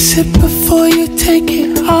gon' kiss it before you take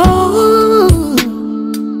it home.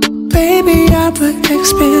 Baby, I'ma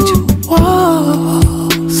expand your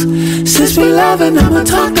walls. Since we loving, I'ma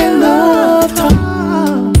talk that love talk.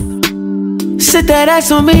 Sit that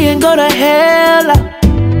ass on me and go to hell.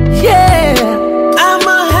 Yeah,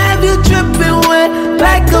 I'ma have you dripping wet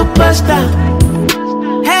like a bus stop.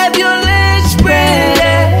 Have your legs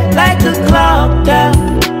spread like a clock down.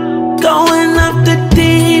 Going off the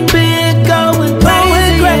deep end, going crazy.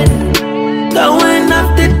 Going off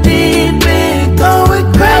the deep end, going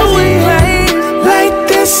crazy. Like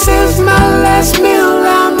this is my last meal,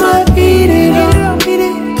 I'ma eat it up.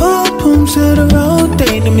 Boom, boom, to the road,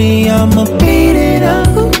 thing to me, I'ma beat it up.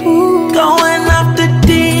 Going off the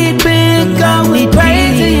deep end, going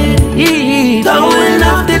crazy. Going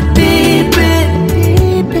off the deep end.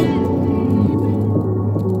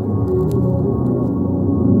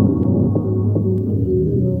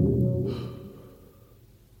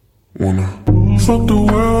 Wanna fuck the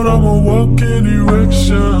world, I'ma walk in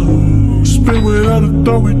erection. Spit without a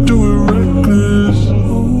thought, we do it reckless.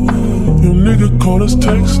 Your nigga called us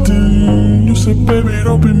texting. You said, baby,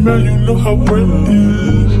 don't be mad, you know how Brent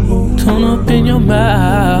is. Tone up in your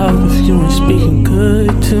mouth if you ain't speaking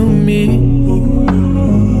good to me.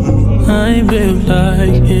 I ain't built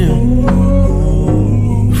like him,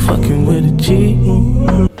 fucking with a G.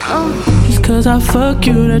 Just cause I fuck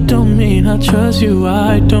you, that don't mean I trust you,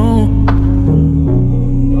 I don't.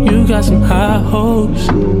 You got some high hopes,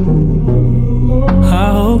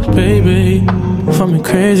 baby. From me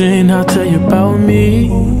crazy and I'll tell you about me.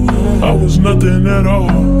 I was nothing at all.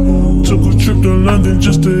 Took a trip to London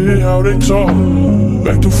just to hear how they talk.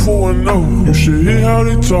 Back to 4-0, you should hear how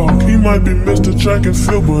they talk. He might be Mr. Track and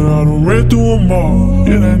Field, but I done ran through them all.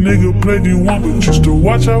 Yeah, that nigga played D1, but used to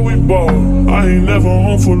watch how we ball. I ain't never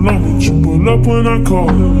home for long, but you pull up when I call.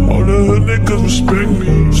 All the hood niggas respect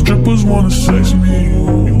me. Strippers wanna sex me.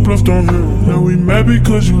 You bluffed on him, now we mad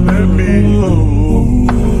because you let me.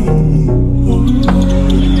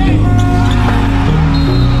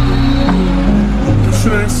 If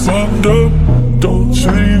it ain't fucked up, don't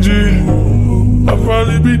change it. I'd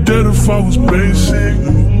probably be dead if I was basic.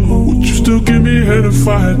 Would you still give me head if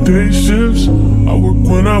I had day shifts? I work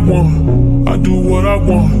when I want, I do what I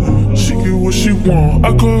want. She get what she want,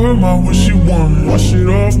 I call her my what she want. Wash it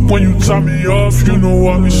off when you top me off, you know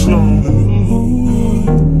I be slow.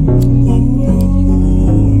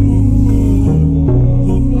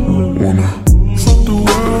 Wanna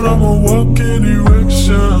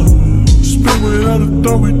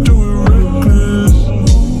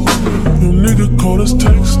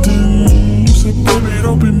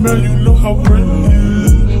man, you know how pretty it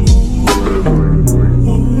is.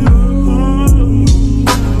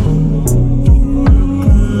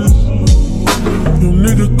 Your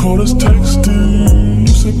nigga called us texting. You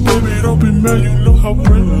said, baby, don't be mad, you know how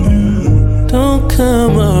pretty it is. Don't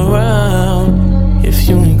come around if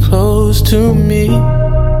you ain't close to me.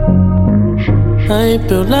 I ain't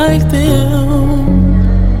built like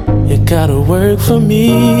them. You gotta work for me.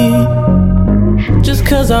 Just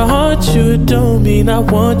cause I haunt you, it don't mean I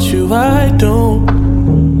want you, I don't.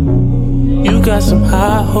 You got some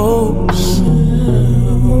high hopes.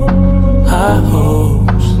 High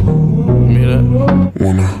hopes. Me that.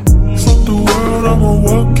 Wanna fuck the world, I'ma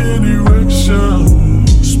walk in erection.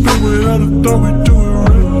 Spin without a thought, we do it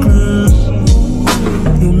reckless.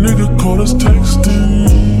 Your nigga called us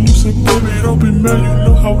texting. You said, baby, don't be mad, you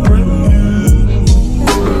know how pretty it is.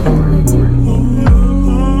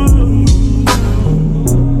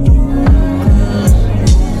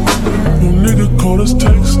 Your nigga called us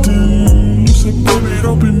texting. You said, baby,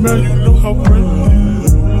 don't be mad, you know how pretty it is.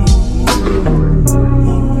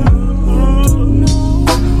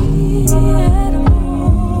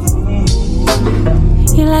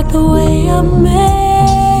 You like the way I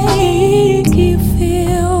make you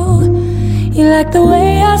feel. You like the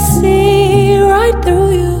way I see right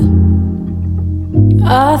through you.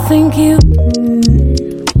 I think you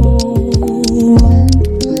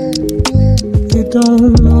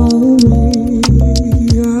don't know me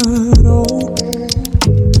at all.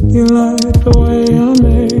 You like the way I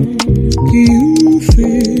make you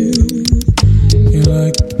feel. You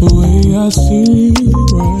like the way I see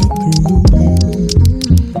right through you.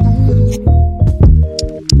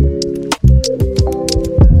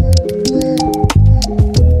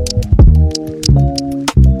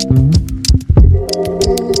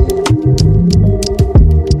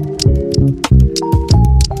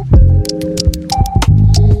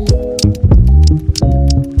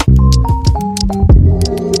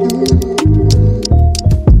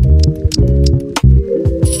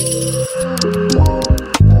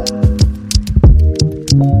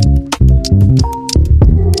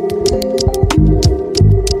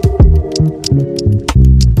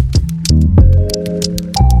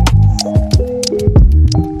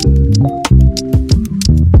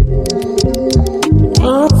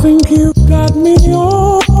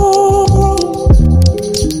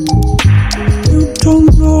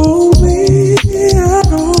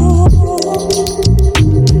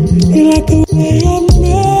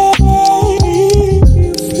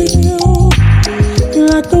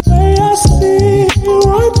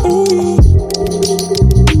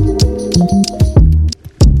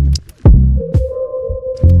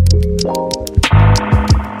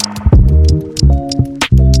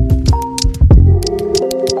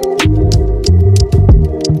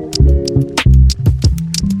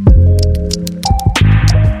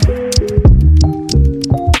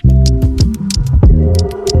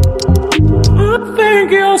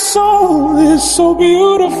 So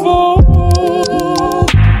beautiful.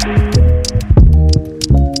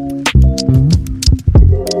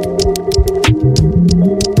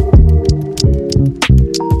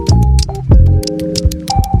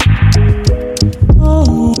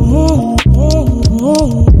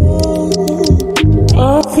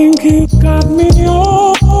 I think you got me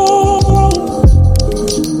all wrong.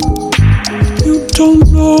 You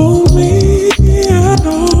don't know me at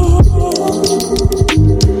all.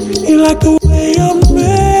 You like the way I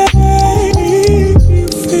make you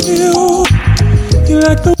feel. You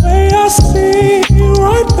like the way I see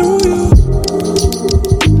right through you.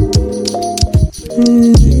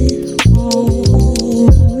 You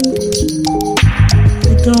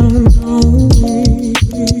don't know me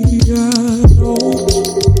at all.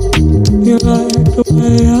 You like the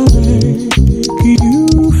way I make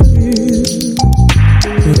you feel.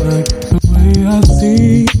 You like the way I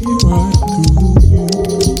see right through you.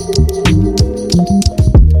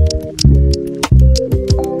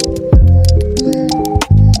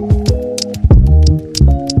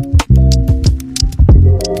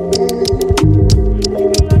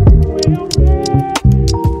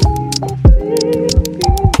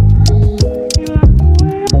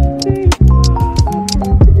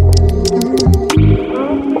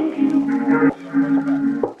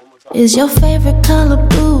 Is your favorite color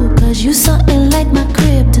blue? Cause you something like my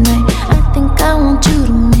crib tonight. I think I want you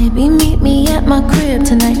to maybe meet me at my crib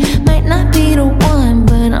tonight. Might not be the one,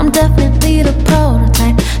 but I'm definitely the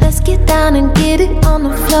prototype. Let's get down and get it on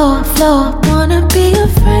the floor, floor. Wanna be a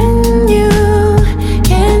friend you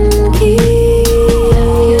can keep.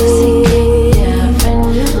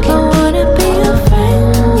 I wanna be a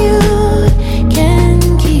friend you can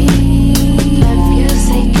keep.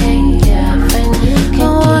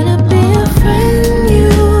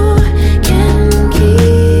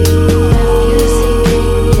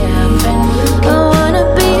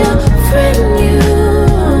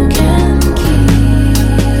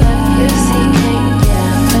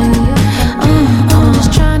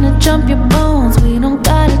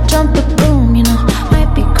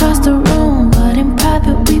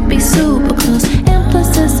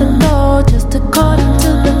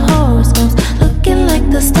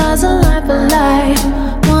 stars align for life.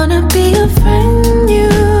 Wanna be a friend you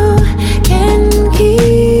can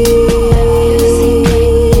keep.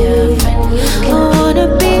 I wanna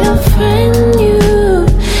be a friend you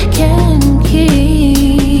can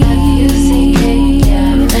keep.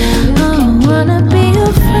 I wanna be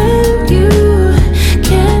a friend you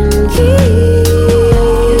can keep.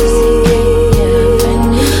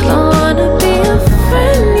 I wanna be a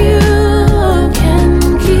friend you can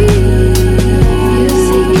keep.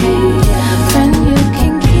 Friend you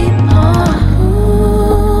can keep on.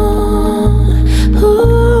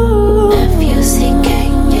 Ooh. F-U-C-K,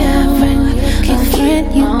 yeah, friend you can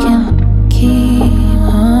keep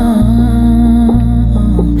on.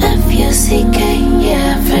 F-U-C-K, yeah,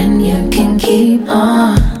 friend you can keep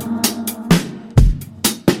on.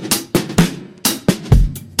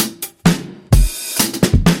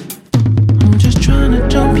 I'm just trying to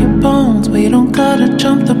jump your bones, but you don't gotta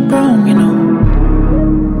jump the broom, you know.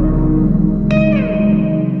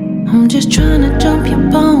 I'm just trying to jump your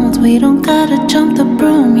bones, but you don't gotta jump the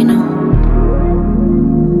broom, you know.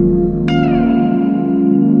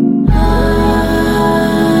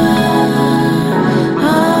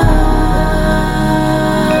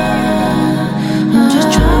 I'm just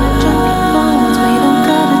trying to jump your bones, but you don't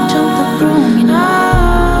gotta jump the broom, you know.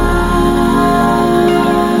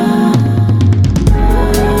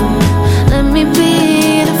 Let me be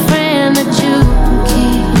the friend that you can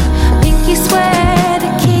keep. Pinky swear to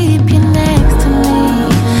keep you next to me,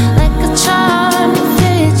 like a charm that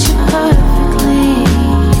fits you perfectly.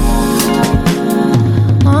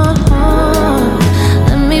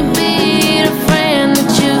 Let me be the friend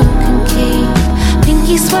that you can keep.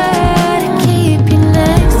 Pinky swear to keep you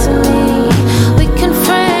next to me. We can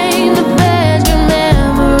frame the bedroom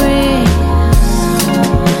memories.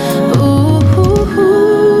 Ooh, ooh,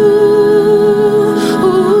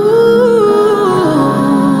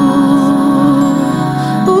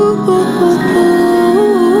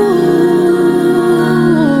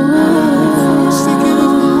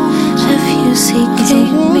 Cause I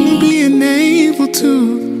wanna be enabled to.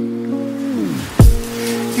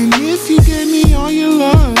 And if you give me all your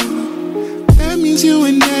love, that means you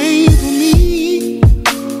enable me.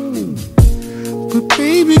 But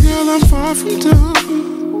baby girl, I'm far from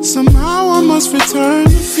done. Somehow I must return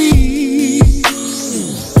the fee.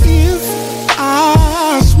 If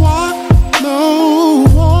I swallow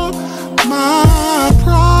all my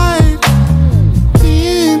pride,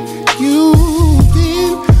 then you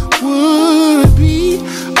would be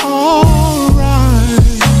alright.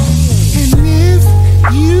 And if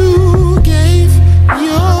you gave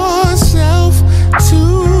yourself to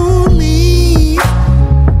me,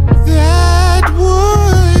 that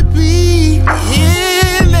would be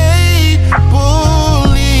enabling.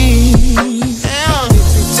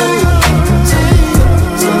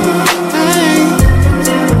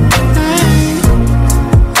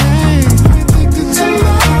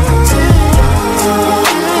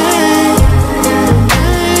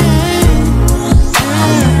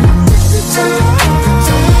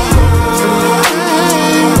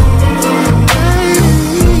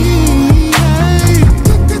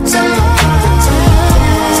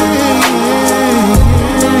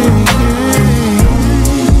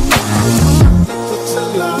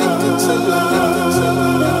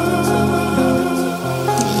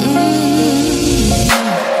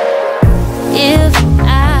 if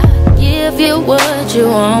I give you what you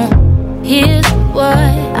want, here's what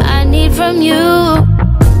I need from you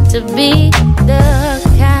to be the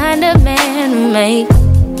kind of man who make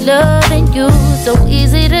loving you so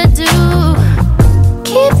easy to do.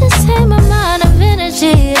 Keep the same amount of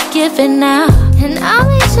energy you're giving now, and I'll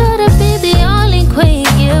make sure to be the only queen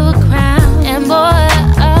give a crown. And boy,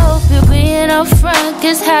 I hope you're being upfront,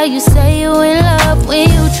 'cause how you say you in love when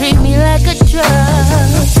you treat me like a drug.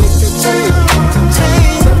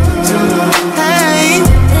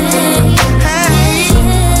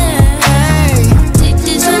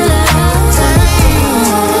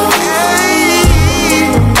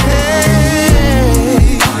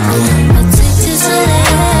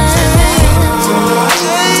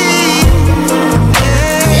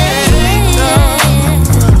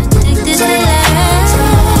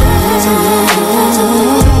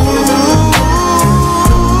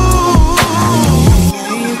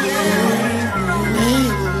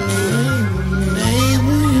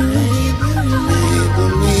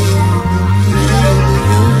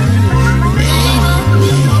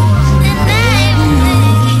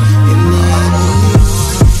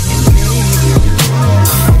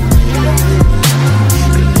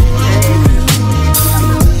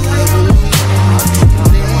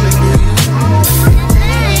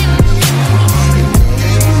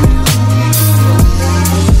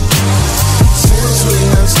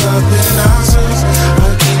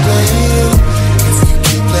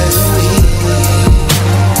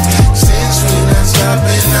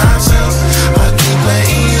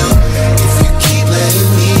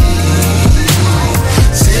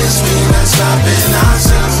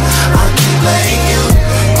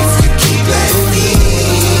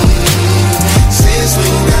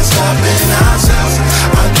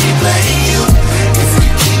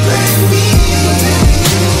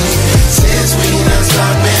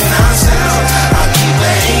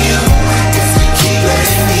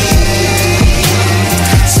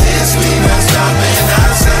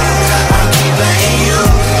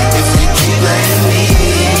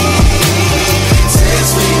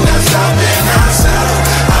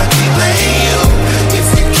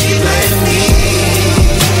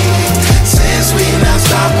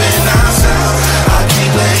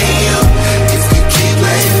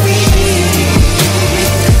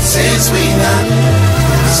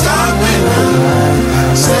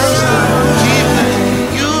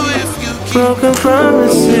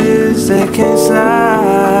 promises that can't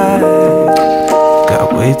slide.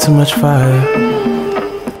 Got way too much fire.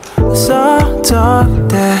 So talk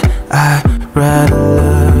that I'd rather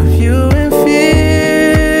love you in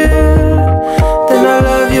fear than I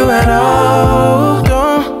love you at all.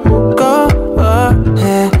 Don't go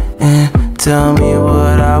ahead and tell me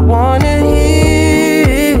what I wanna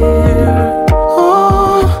hear.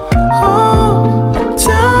 Oh,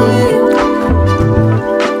 tell me.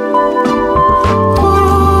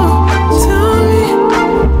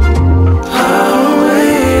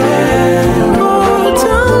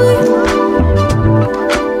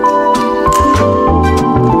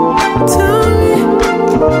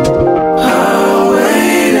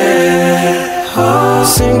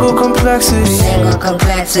 Single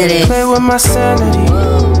complexity. Play with my sanity.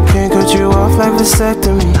 Can't cut you off like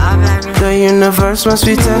vasectomy. The universe must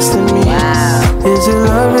be testing me. Is it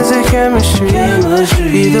love, is it chemistry?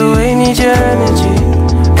 Either way, need your energy.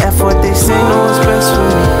 F what they say, know what's best for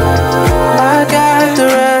me. I got the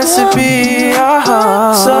recipe.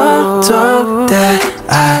 So talk that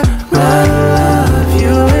I'd rather love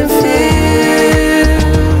you in fear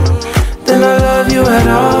than I love you at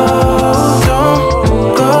all.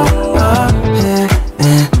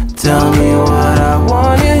 Tell me what I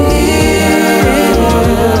wanna hear.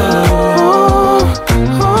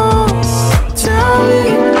 Tell me.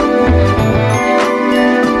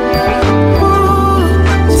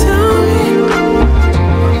 Tell me.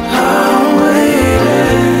 I'm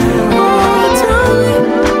waiting. Tell me.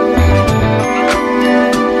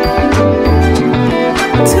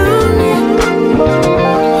 Tell me.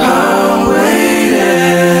 I'm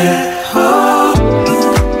waiting.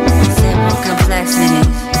 Simple complexity.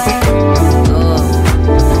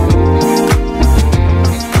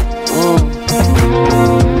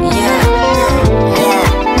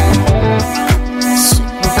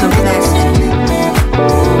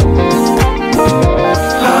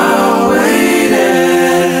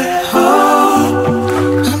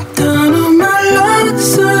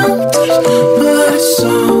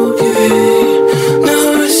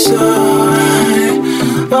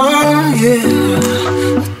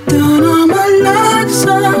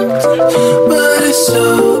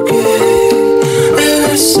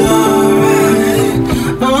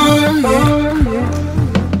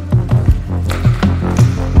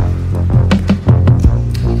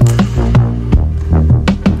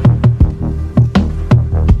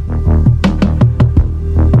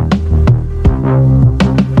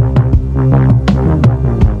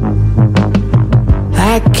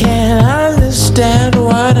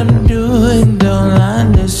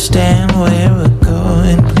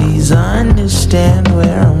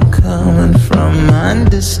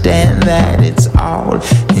 Understand that it's all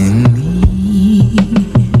in me,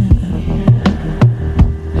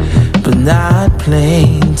 but not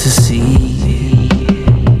plain to see.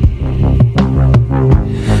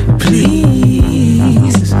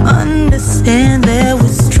 Please understand that we're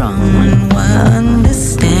strong and I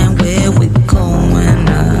understand where we're going.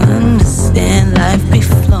 I understand life be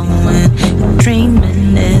flowing,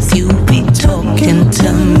 dreaming as you be talking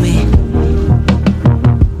to me.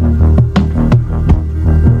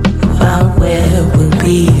 Where we'll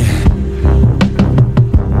be.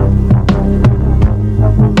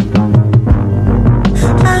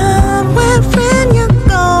 I'm wearing your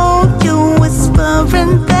gold, you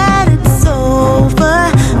whispering that it's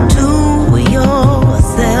over to your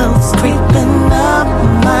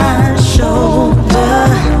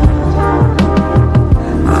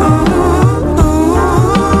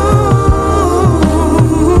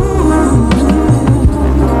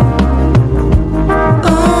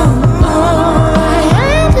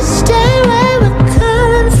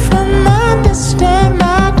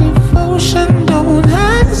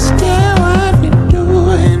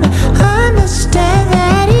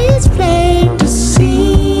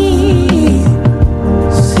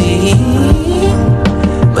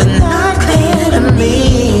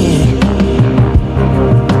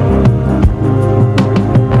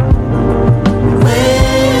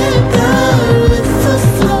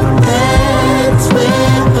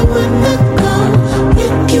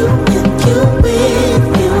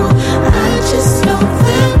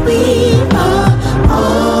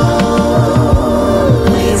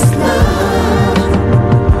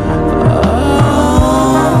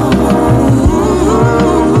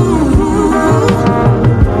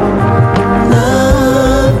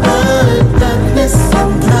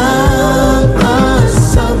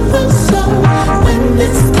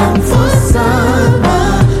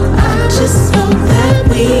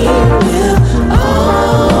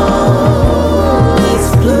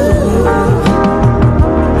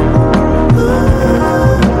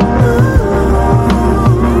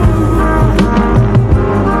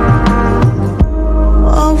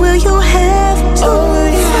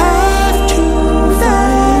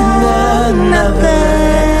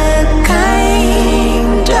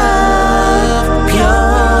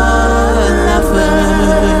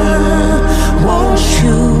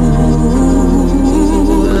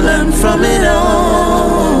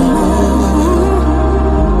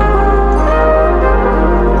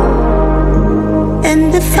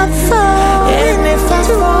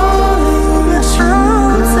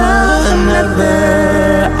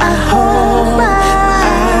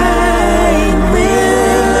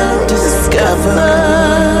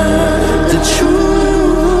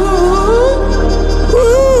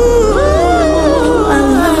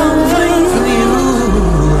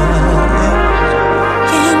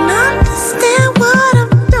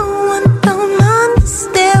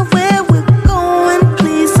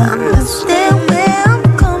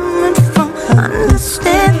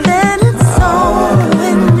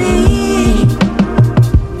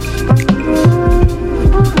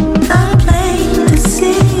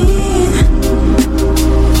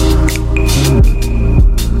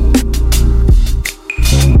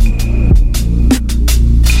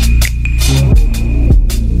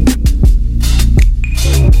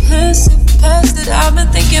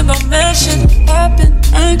thinking about mansion, happen,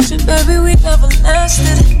 action, baby, we never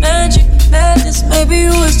lasted. Magic, madness, maybe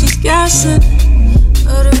you was just gassing,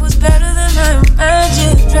 but it was better than I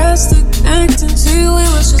imagined. Drastic acting to you, it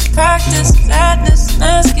was just practice. Sadness,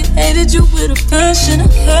 masking, hated you with a passion. I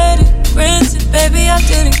had it, granted, baby, I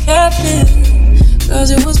didn't cap it,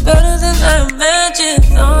 cause it was better than I imagined.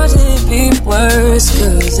 Thought it'd be worse,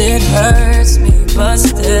 cause it hurts me, but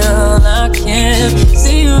still I can't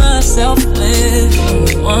see myself with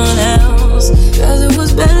no one else, cause it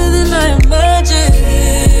was better than I imagined.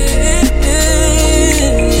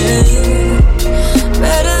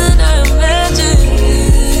 Better than I imagined.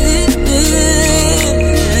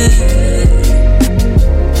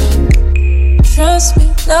 Trust me,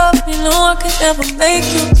 love me, know I could never make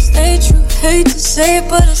you stay true. Hate to say it,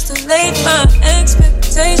 but it's too late. My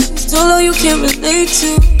expectations too low, you can't relate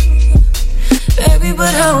to, baby,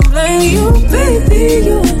 but I don't blame you, baby.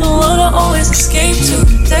 You the one I always escape to.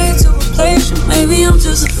 Day to replace you, maybe I'm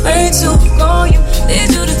just afraid to call you. Need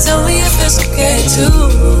you to tell me if it's okay too.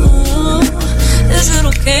 Is it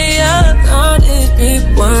okay? I thought it'd be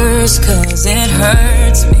worse, cause it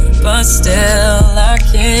hurts me, but still I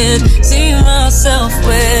can't see myself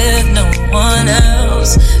with no one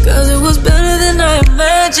else, cause it was better than I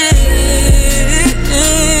imagined.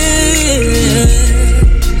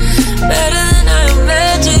 Better than I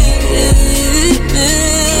imagined,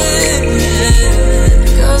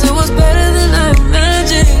 cause it was better than I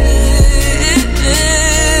imagined.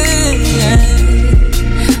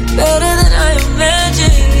 Better than I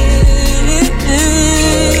imagined.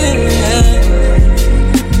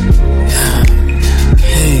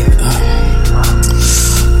 Hey,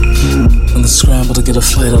 on the scramble to get a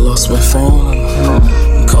flight, I lost my phone.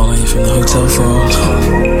 I'm calling you from the hotel phone.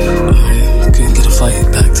 I couldn't get a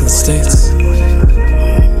flight back to the States.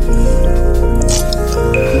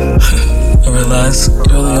 I realized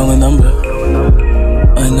you're the only number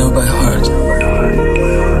I know by heart.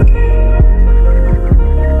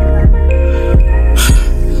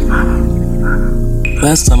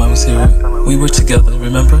 Last time I was here, we were together,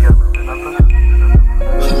 remember?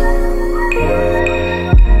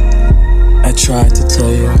 I tried to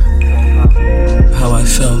tell you how I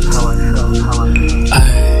felt.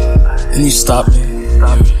 And you stopped me.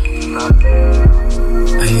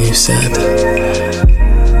 And you said,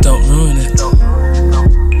 don't ruin it,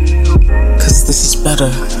 cause this is better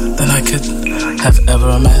than I could have ever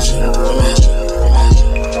imagined.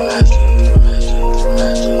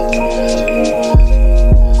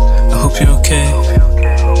 I hope you're okay,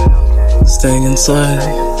 staying inside.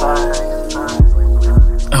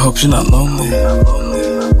 I hope you're not lonely.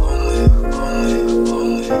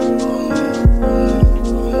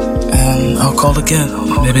 And I'll call again,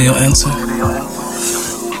 maybe you'll answer.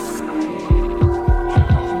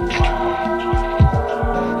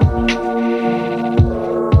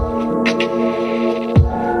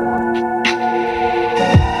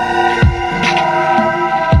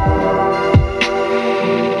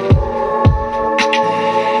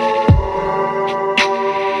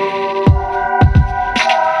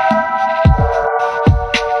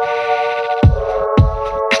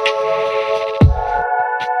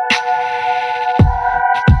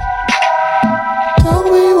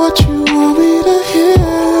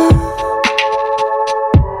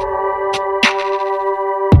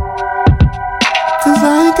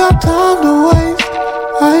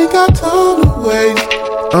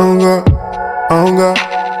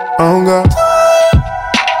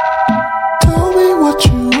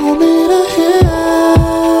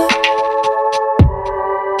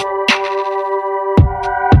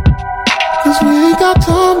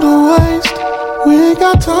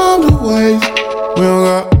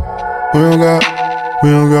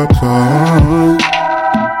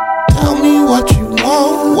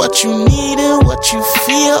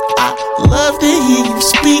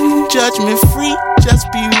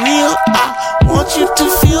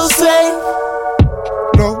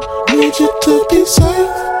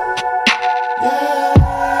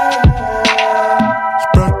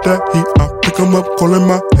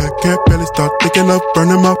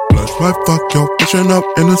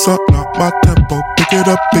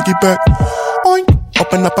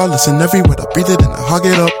 Listen every word, I breathe it and I hug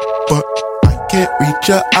it up, but I can't reach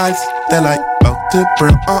your eyes. They're like melted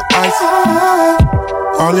bread on ice.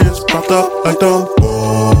 All is propped up like the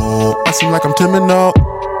wall. I seem like I'm timid now.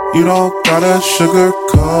 You don't gotta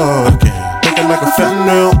sugarcoat. Thinking like a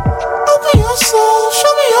fentanyl. Open your soul,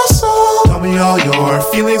 show me your soul. Tell me all your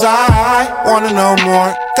feelings. I wanna know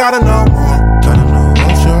more. Gotta know more. Gotta know.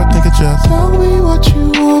 I'm sure I think it just. Tell me what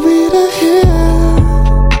you want me to hear.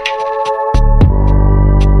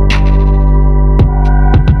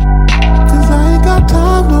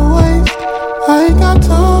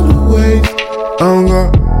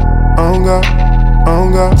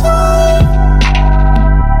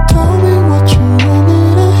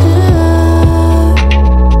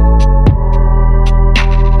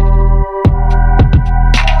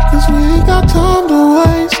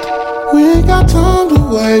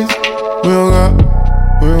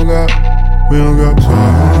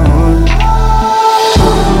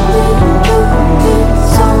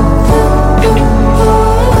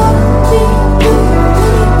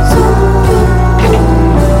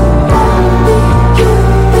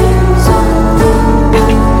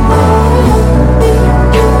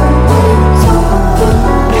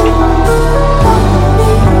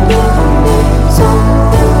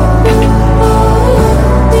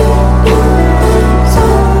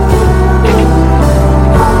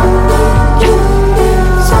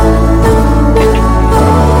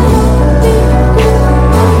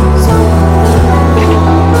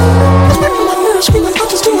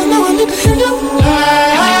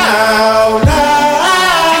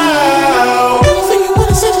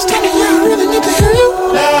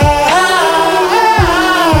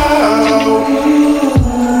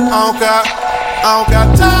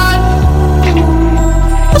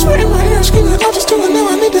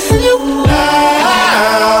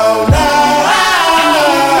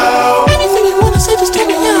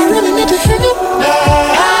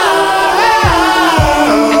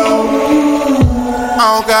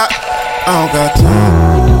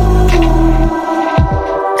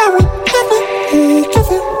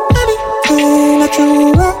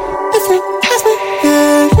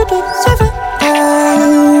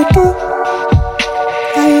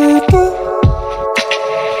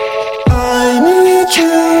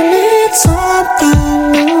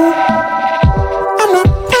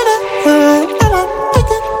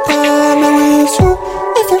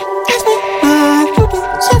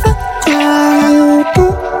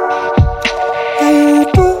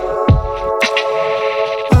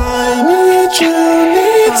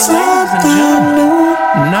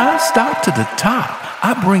 Non-stop to the top,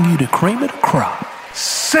 I bring you the cream of the crop.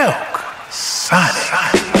 Silk Sonic.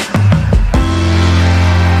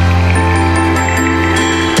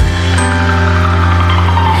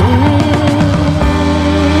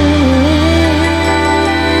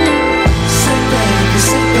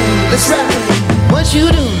 Let's rap it. What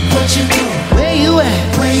you do? What you do? Where you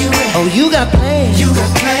at? Where you at? Oh, you got plans. You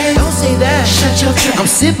got plans. Don't say that. Shut your trap. I'm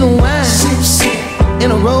sipping wine. Sip, sip.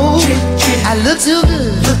 In a row. I look too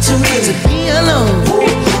good. Look too good to be alone. Ooh.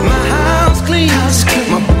 My house clean.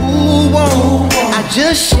 My pool warm. I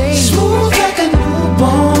just shaved. Smooth like a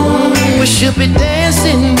newborn. We should be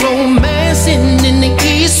dancing, romancing in the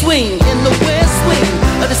east swing, in the west wing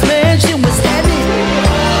of this mansion was heavy.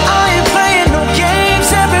 I ain't playing no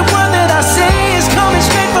games. Every word that I say is coming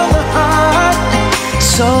straight from the heart.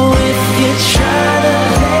 So if you try to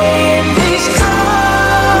lay in these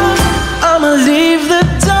arms, I'ma leave the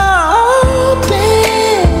door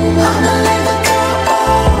open. I'ma leave the door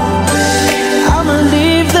open. I'ma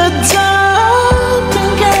leave the door open,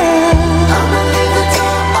 girl. I'ma leave the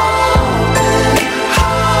door open.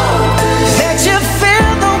 Let you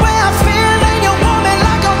feel the way I feel, and you want me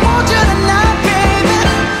like I want you tonight, baby.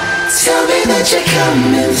 Tell me that you're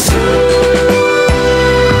coming through.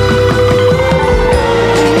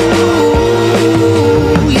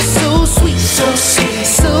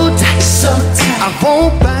 I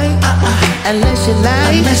won't bite unless you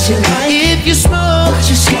like. If you smoke,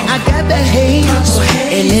 I got the haze.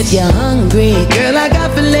 And if you're hungry, girl, I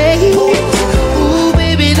got filet. Ooh,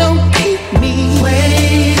 baby, don't keep me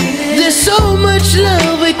waiting. There's so much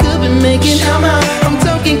love we could be making. I'm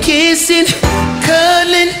talking kissing,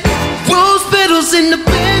 cuddling, rose petals in the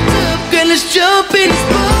bathtub. Girl, let's jump in, it's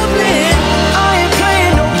bubbling. I ain't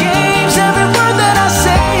playing no games. Every word that I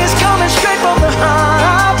say is coming straight from the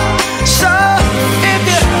heart. So if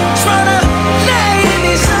you try to lay in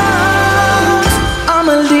these arms,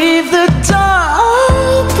 I'ma leave the door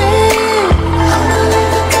open. I'ma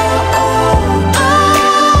leave the door open.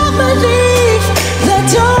 I'ma leave the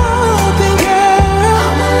door open, girl.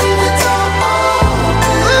 I'ma leave the door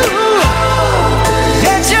open.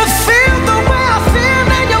 Let you feel the way I feel,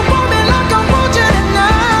 and you want me like I want you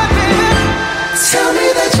tonight.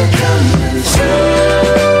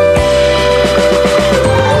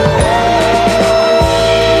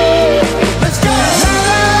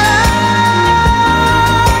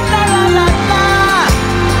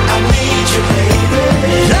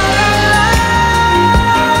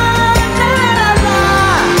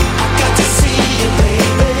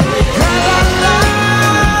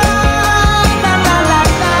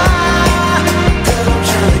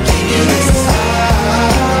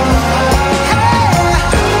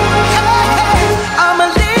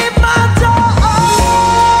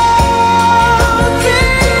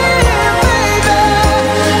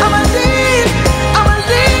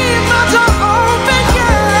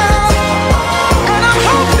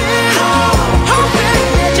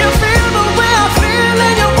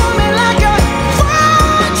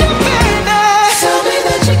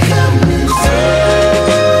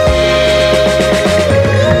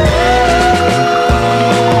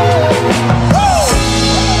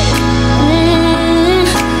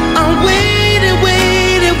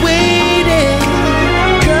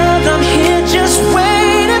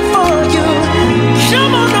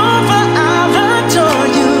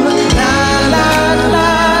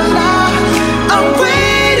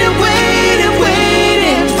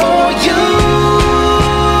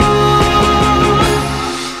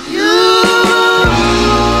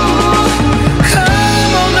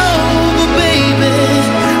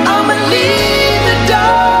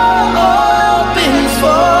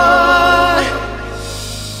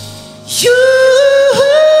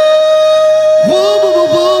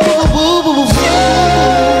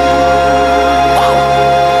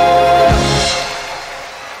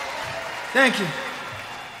 Thank you.